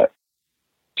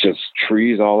just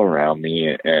trees all around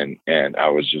me, and I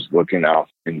was just looking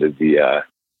out into the.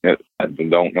 I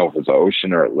don't know if it's an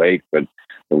ocean or a lake, but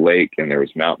the lake, and there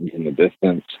was mountains in the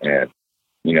distance, and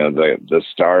the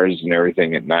stars and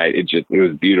everything at night. It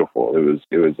was beautiful.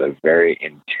 It was a very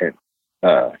intense,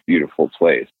 beautiful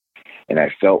place. And I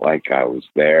felt like I was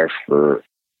there for,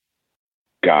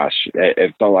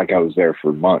 it felt like I was there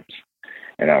for months.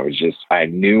 And I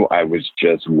knew I was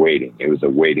just waiting. It was a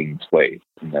waiting place.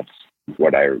 And that's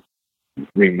what I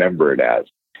remember it as.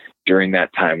 During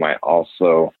that time, I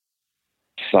also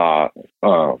saw,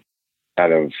 I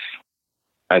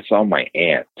saw my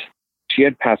aunt. She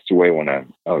had passed away when I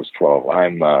was 12.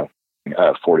 I'm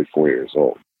 44 years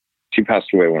old. She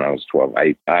passed away when I was 12.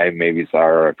 I maybe saw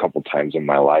her a couple times in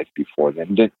my life before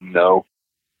then. Didn't know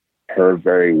her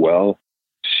very well.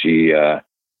 But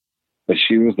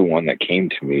she was the one that came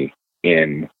to me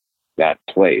in that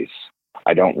place.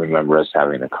 I don't remember us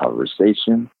having a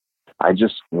conversation. I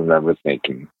just remember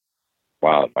thinking,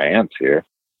 wow, my aunt's here.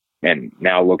 And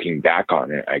now looking back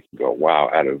on it, I can go, wow,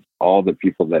 out of all the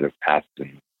people that have passed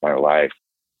in my life,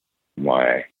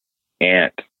 my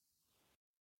aunt,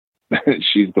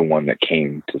 she's the one that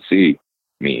came to see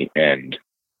me, and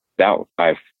that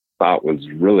I thought was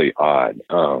really odd.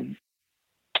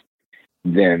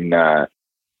 Then I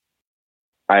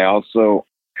also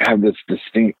have this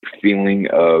distinct feeling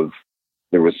of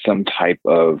there was some type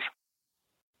of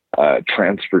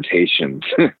transportation,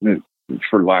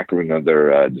 for lack of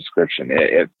another description.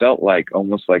 It felt like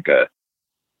almost like a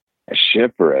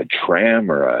ship or a tram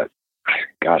or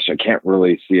I can't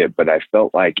really see it, but I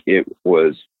felt like it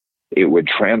would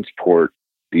transport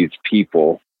these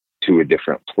people to a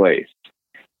different place.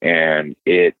 And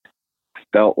it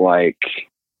felt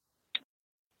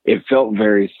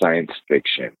very science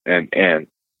fiction. And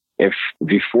if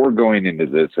before going into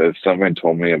this, if someone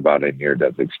told me about a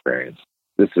near-death experience,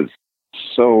 this is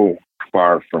so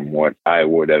far from what I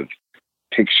would have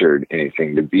pictured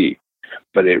anything to be.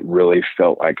 But it really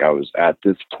felt like I was at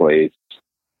this place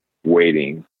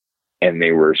waiting, and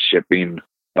they were shipping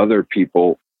other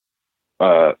people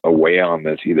away on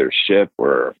this either ship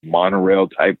or monorail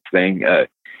type thing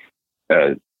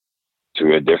to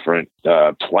a different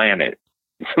planet.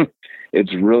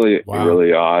 It's really,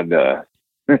 really odd.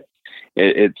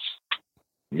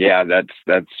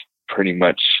 That's pretty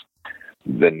much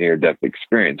the near-death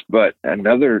experience. But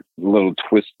another little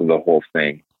twist to the whole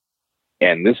thing,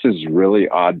 and this is really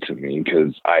odd to me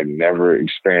because I've never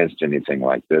experienced anything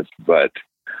like this, but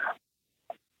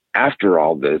after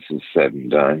all this is said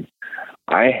and done,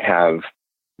 I have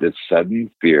this sudden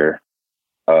fear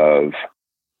of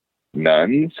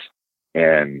nuns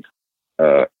and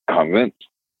convents.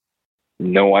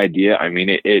 No idea. I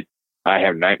mean, I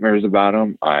have nightmares about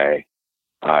them. I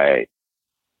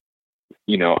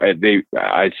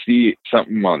see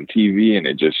something on TV and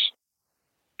it just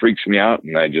freaks me out,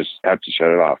 and I just have to shut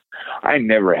it off. I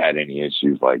never had any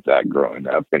issues like that growing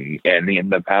up and in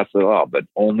the past at all, but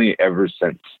only ever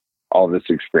since all this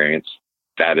experience,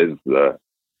 that is the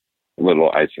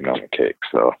little icing on the cake.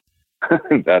 So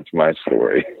that's my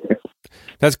story.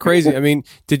 That's crazy. I mean,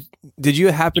 did you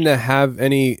happen to have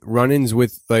any run-ins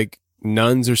with like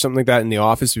nuns or something like that in the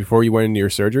office before you went into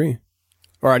your surgery?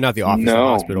 Or not the office, the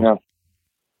hospital?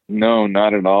 No,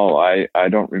 not at all. I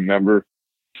don't remember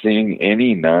seeing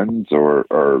any nuns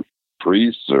or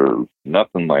priests or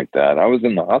nothing like that. I was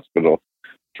in the hospital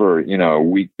for, a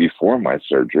week before my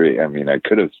surgery. I mean, I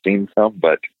could have seen some,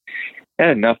 but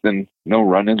nothing, no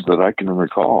run-ins that I can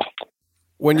recall.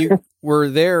 When you were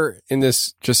there in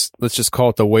this, let's just call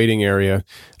it the waiting area,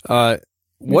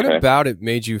 what about it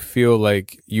made you feel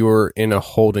like you were in a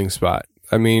holding spot?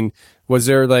 I mean, was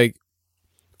it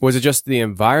just the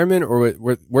environment, or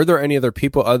were there any other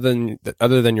people other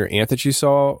than your aunt that you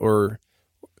saw? Or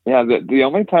yeah, the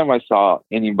only time I saw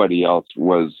anybody else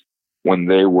was when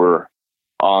they were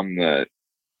on the,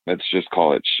 let's just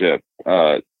call it ship,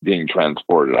 being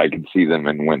transported. I could see them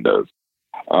in windows.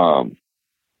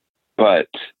 But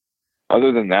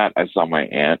other than that, I saw my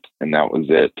aunt, and that was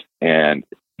it. And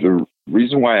the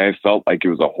reason why I felt like it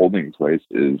was a holding place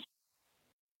is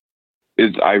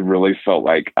I really felt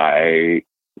like I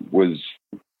was,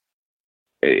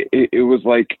 it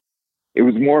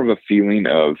was more of a feeling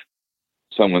of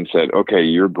someone said, okay,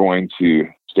 you're going to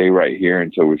stay right here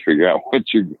until we figure out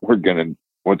what's going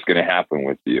to happen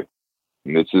with you.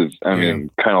 And this is, kind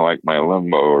of like my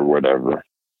limbo or whatever.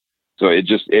 So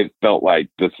it felt like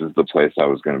this is the place I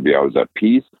was going to be. I was at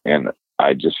peace, and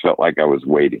I just felt like I was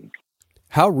waiting.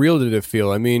 How real did it feel?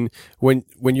 I mean, when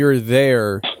you're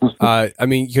there,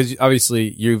 because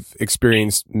obviously you've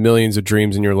experienced millions of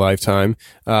dreams in your lifetime.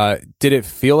 Did it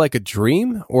feel like a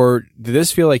dream, or did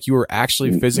this feel like you were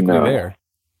actually physically there?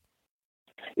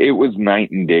 It was night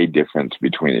and day difference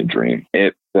between a dream.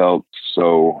 It felt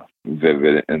so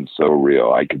vivid and so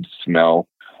real. I could smell,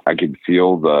 I could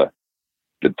feel the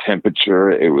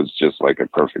temperature. It was just like a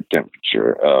perfect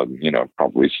temperature,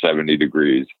 probably 70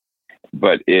 degrees.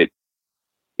 But it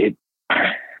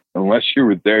unless you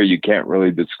were there, you can't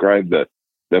really describe the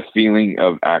feeling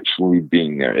of actually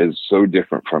being there. It's so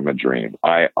different from a dream.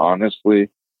 I honestly,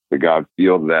 to God,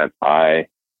 feel that I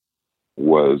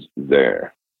was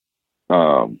there.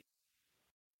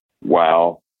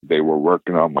 While they were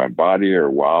working on my body, or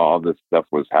while all this stuff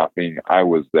was happening, I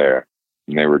was there.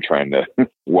 And they were trying to,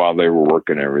 while they were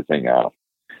working everything out.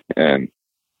 And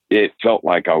it felt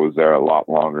like I was there a lot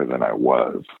longer than I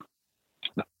was.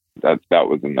 That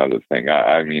was another thing.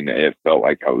 I mean, it felt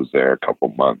like I was there a couple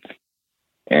months.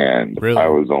 And really? I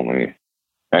was only,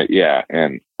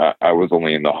 and I was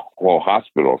only in the whole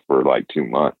hospital for like 2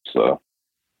 months. So,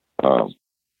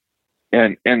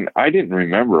 and I didn't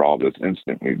remember all this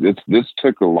instantly. This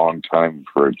took a long time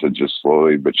for it to just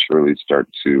slowly but surely start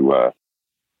to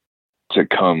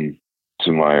come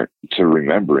to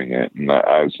remembering it. And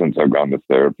since I've gone to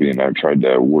therapy and I've tried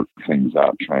to work things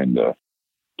out, trying to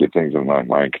get things in my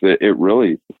mind, because it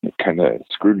really kind of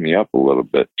screwed me up a little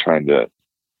bit, trying to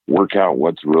work out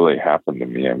what's really happened to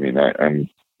me. I mean, I'm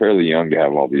fairly young to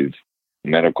have all these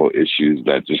medical issues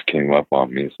that just came up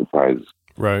on me, surprised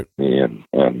me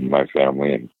and my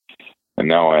family. And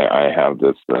now I have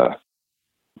this, the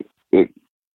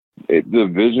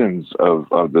visions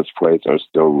of this place are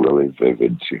still really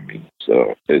vivid to me.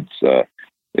 So it's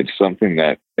something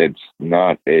that it's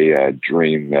not a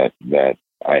dream that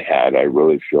I had. I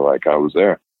really feel like I was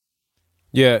there.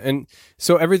 Yeah. And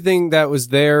so everything that was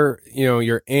there,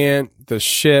 your aunt, the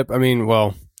ship, I mean,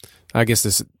 well, I guess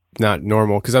this is not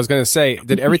normal, because I was going to say,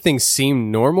 did everything seem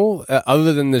normal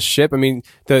other than the ship? I mean,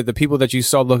 the people that you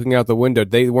saw looking out the window,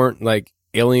 they weren't like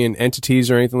alien entities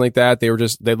or anything like that. They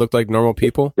looked like normal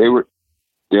people. They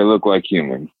looked like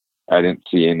humans. I didn't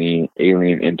see any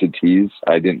alien entities.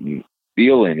 I didn't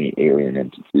feel any alien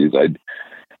entities.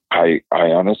 I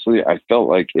honestly, I felt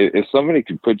like if somebody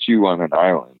could put you on an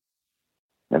island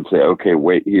and say, okay,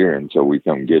 wait here until we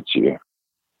come get you,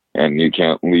 and you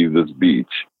can't leave this beach.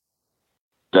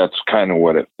 That's kind of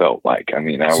what it felt like. I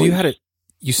mean,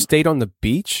 you stayed on the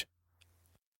beach?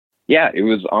 Yeah, it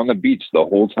was on the beach the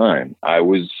whole time. I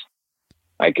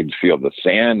could feel the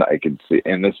sand. I could see,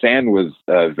 and the sand was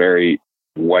very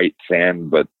white sand,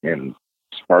 but and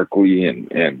sparkly,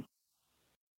 and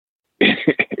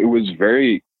it was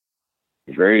very,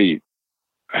 very.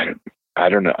 I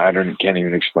can't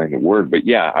even explain the word, but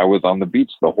yeah, I was on the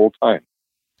beach the whole time.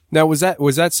 Now, was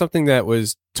that something that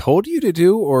was told you to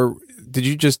do, or did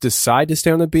you just decide to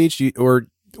stay on the beach, or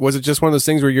was it just one of those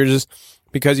things where you're just,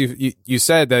 because you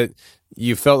said that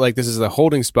you felt like this is a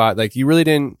holding spot, like you really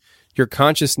didn't, your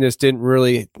consciousness didn't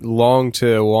really long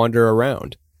to wander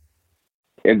around?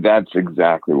 And that's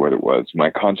exactly what it was. My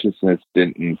consciousness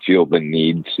didn't feel the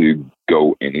need to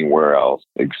go anywhere else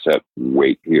except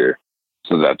wait here.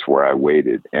 So that's where I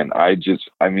waited. And I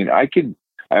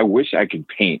wish I could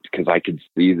paint, because I could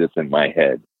see this in my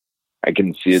head. I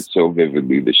can see it so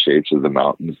vividly, the shapes of the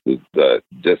mountains, the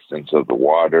distance of the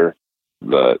water,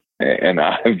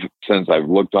 since I've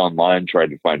looked online,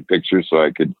 tried to find pictures so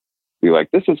I could be like,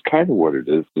 this is kind of what it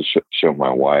is, to show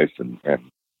my wife,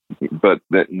 but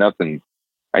that nothing,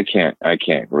 I can't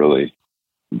really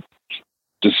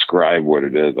describe what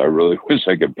it is. I really wish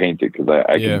I could paint it, because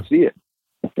I can see it.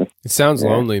 It sounds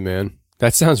lonely, man.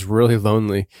 That sounds really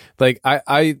lonely. Like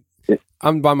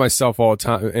I'm by myself all the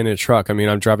time in a truck. I mean,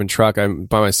 I'm driving truck. I'm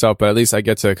by myself, but at least I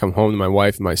get to come home to my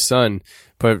wife and my son.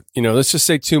 But, let's just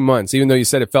say 2 months, even though you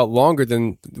said it felt longer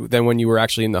than when you were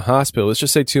actually in the hospital. Let's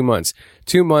just say 2 months.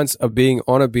 2 months of being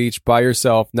on a beach by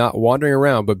yourself, not wandering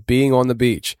around, but being on the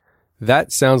beach.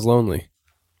 That sounds lonely.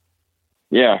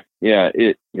 Yeah.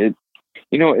 It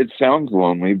sounds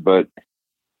lonely, but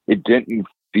it didn't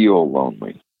feel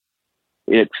lonely.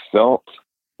 It felt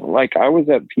like I was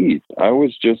at peace. I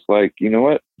was just like, you know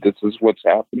what? This is what's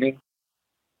happening.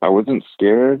 I wasn't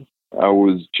scared. I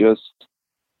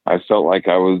felt like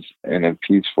I was in a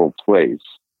peaceful place.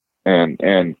 And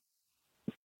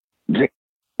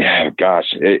gosh,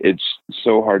 it's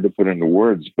so hard to put into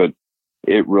words, but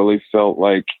it really felt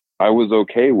like I was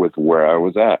okay with where I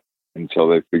was at until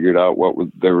they figured out what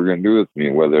they were going to do with me,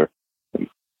 whether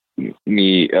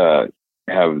me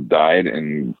have died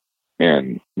and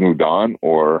moved on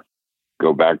or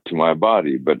go back to my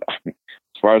body. But as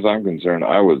far as I'm concerned,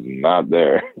 I was not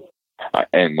there.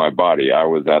 And my body, I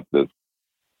was at this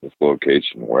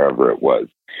location, wherever it was.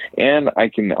 And I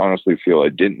can honestly feel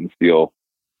it didn't feel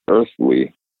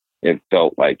earthly. It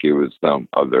felt like it was some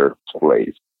other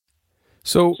place.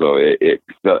 So it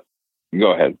felt,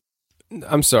 go ahead.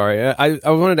 I'm sorry. I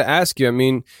wanted to ask you, I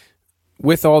mean,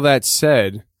 with all that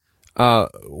said,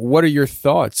 what are your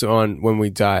thoughts on when we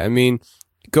die? I mean,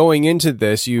 going into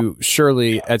this, you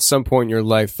surely at some point in your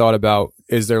life thought about,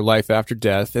 is there life after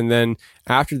death? And then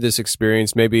after this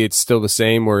experience, maybe it's still the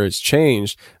same or it's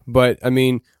changed. But I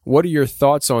mean, what are your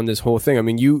thoughts on this whole thing? I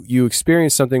mean, you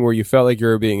experienced something where you felt like you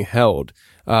were being held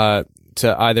to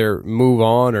either move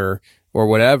on or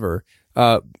whatever.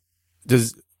 How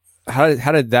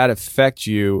did that affect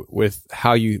you with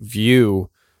how you view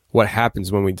what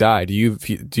happens when we die? Do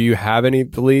you have any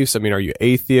beliefs? I mean, are you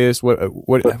atheist?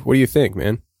 What do you think,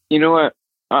 man? You know what?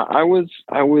 I was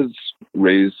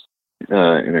raised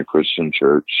in a Christian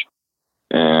church,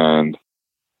 and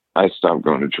I stopped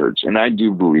going to church. And I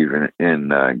do believe in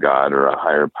God or a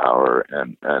higher power,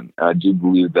 and I do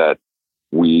believe that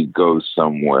we go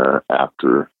somewhere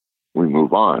after we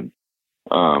move on.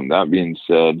 That being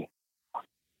said,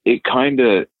 it kind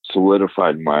of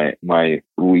solidified my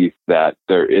belief that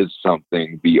there is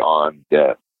something beyond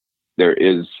death. There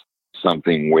is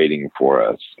something waiting for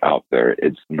us out there.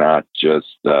 It's not just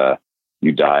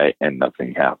you die and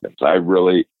nothing happens.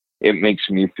 It makes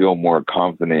me feel more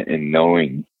confident in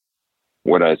knowing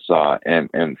what I saw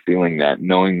and feeling that,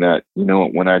 knowing that,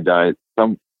 when I die,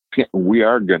 we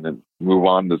are going to move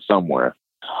on to somewhere.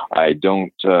 I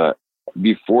don't,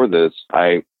 before this,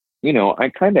 I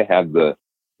kind of had the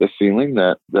feeling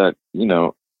that, a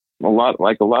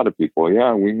lot of people,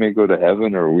 yeah, we may go to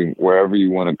heaven or wherever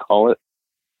you want to call it.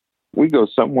 We go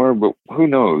somewhere, but who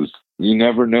knows? You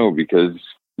never know because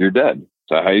you're dead.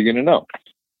 So how are you going to know?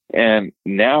 And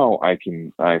now I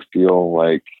feel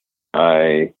like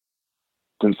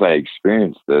since I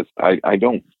experienced this, I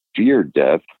don't fear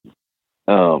death.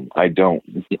 I don't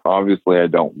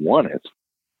want it,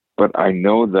 but I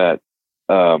know that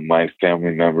my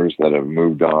family members that have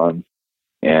moved on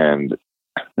and,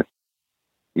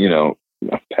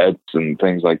 pets and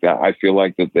things like that, I feel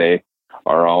like that they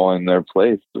are all in their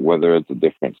place, whether it's a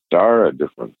different star, a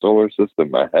different solar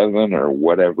system, a heaven, or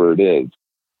whatever it is.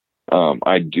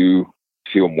 I do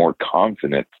feel more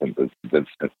confident since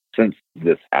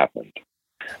this happened,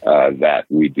 that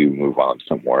we do move on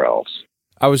somewhere else.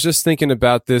 I was just thinking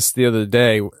about this the other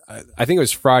day. I think it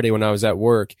was Friday when I was at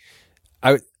work.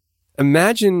 I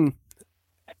imagine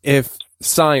if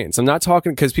science, I'm not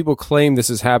talking because people claim this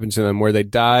has happened to them where they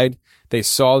died, they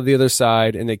saw the other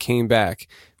side, and they came back.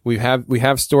 We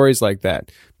have stories like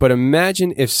that. But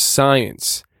imagine if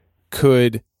science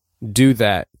could do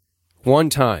that one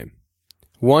time.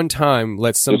 One time,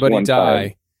 let somebody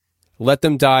die. Let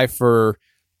them die for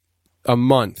a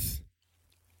month,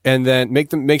 and then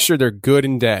make sure they're good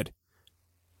and dead,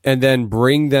 and then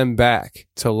bring them back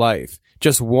to life.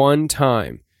 Just one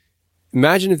time.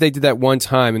 Imagine if they did that one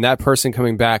time, and that person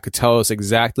coming back could tell us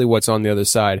exactly what's on the other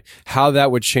side. How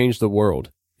that would change the world.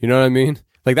 You know what I mean?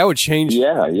 Like that would change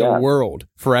the world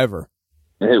forever.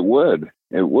 It would.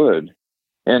 It would.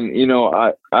 And you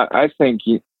know, I think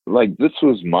like this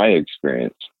was my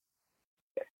experience.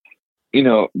 You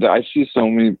know, I see so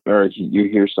many, or you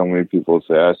hear so many people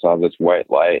say, I saw this white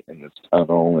light in this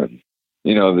tunnel, and,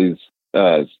 you know, these,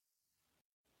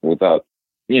 without,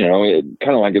 you know,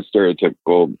 kind of like a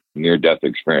stereotypical near-death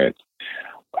experience.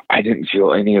 I didn't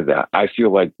feel any of that. I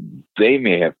feel like they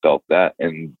may have felt that,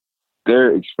 and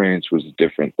their experience was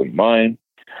different than mine.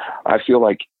 I feel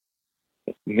like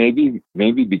maybe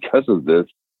because of this,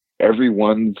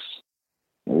 everyone's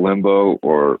limbo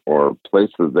or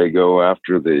place that they go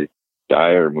after they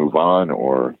die or move on,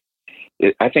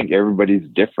 I think everybody's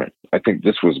different. I think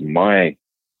this was my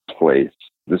place.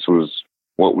 This was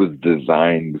what was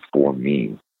designed for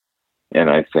me. And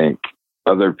I think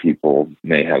other people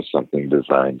may have something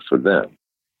designed for them.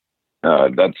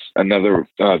 That's another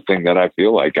thing that I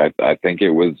feel like. I think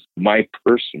it was my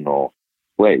personal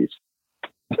place.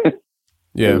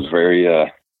 Yeah. It was very,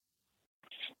 I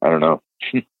don't know.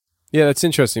 Yeah, that's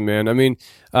interesting, man. I mean,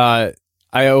 I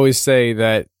always say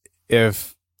that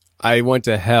if I went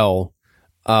to hell,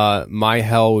 my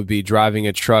hell would be driving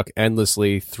a truck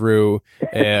endlessly through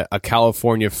a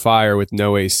California fire with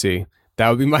no AC. That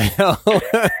would be my hell.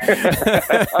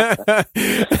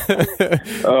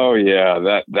 Oh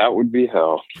yeah, that would be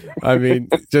hell. I mean,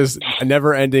 just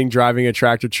never ending driving a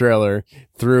tractor trailer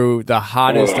through the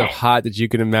hottest of hot that you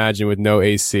can imagine with no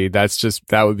AC.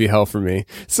 That would be hell for me.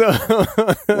 So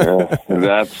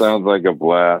that sounds like a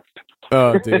blast.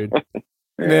 Oh, dude.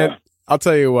 Man, I'll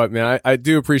tell you what, man, I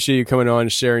do appreciate you coming on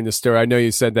and sharing the story. I know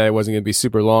you said that it wasn't going to be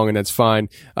super long, and that's fine,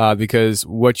 because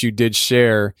what you did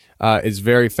share is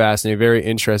very fascinating, very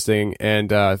interesting, and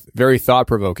very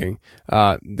thought-provoking.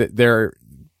 There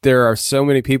are so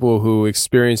many people who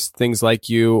experience things like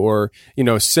you, or, you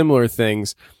know, similar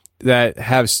things, that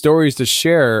have stories to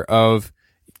share of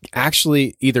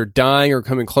actually either dying or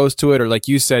coming close to it, or like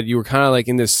you said, you were kind of like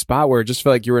in this spot where it just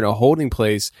felt like you were in a holding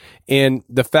place. And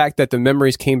the fact that the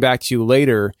memories came back to you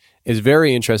later is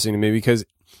very interesting to me, because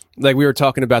like we were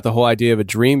talking about the whole idea of a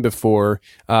dream before,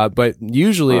 but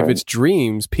usually if it's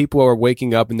dreams, people are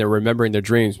waking up and they're remembering their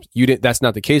dreams. That's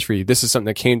not the case for you. This is something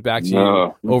that came back to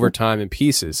you over time in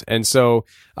pieces. And so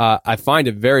I find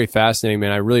it very fascinating,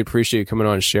 man. I really appreciate you coming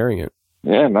on and sharing it.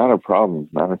 Yeah, not a problem.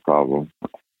 Not a problem.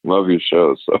 Love your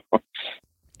show. So,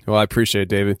 well, I appreciate it,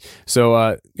 David.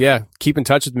 So, yeah, keep in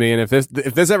touch with me, and if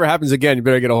this ever happens again, you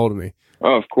better get a hold of me.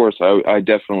 Oh, of course, I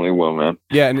definitely will, man.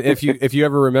 Yeah, and if you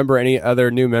ever remember any other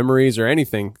new memories or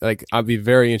anything, like, I'd be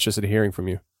very interested in hearing from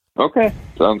you. Okay,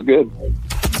 sounds good.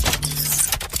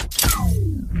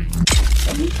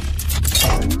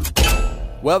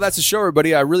 Well, that's the show,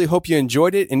 everybody. I really hope you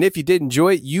enjoyed it. And if you did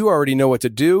enjoy it, you already know what to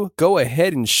do. Go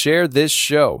ahead and share this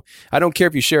show. I don't care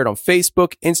if you share it on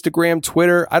Facebook, Instagram,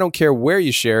 Twitter. I don't care where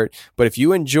you share it. But if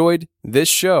you enjoyed this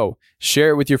show, share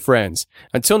it with your friends.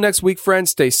 Until next week, friends,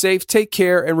 stay safe, take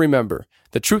care, and remember,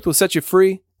 the truth will set you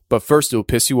free, but first it will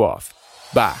piss you off.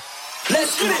 Bye.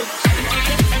 Let's do it.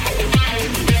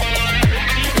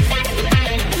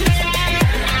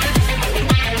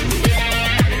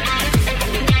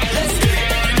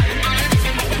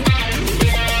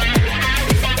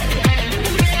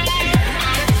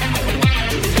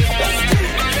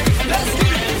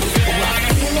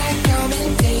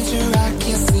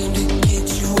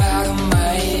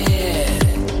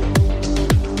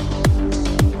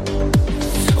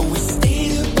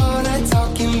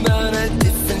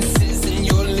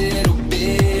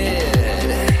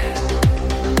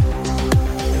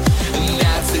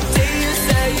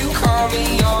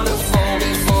 On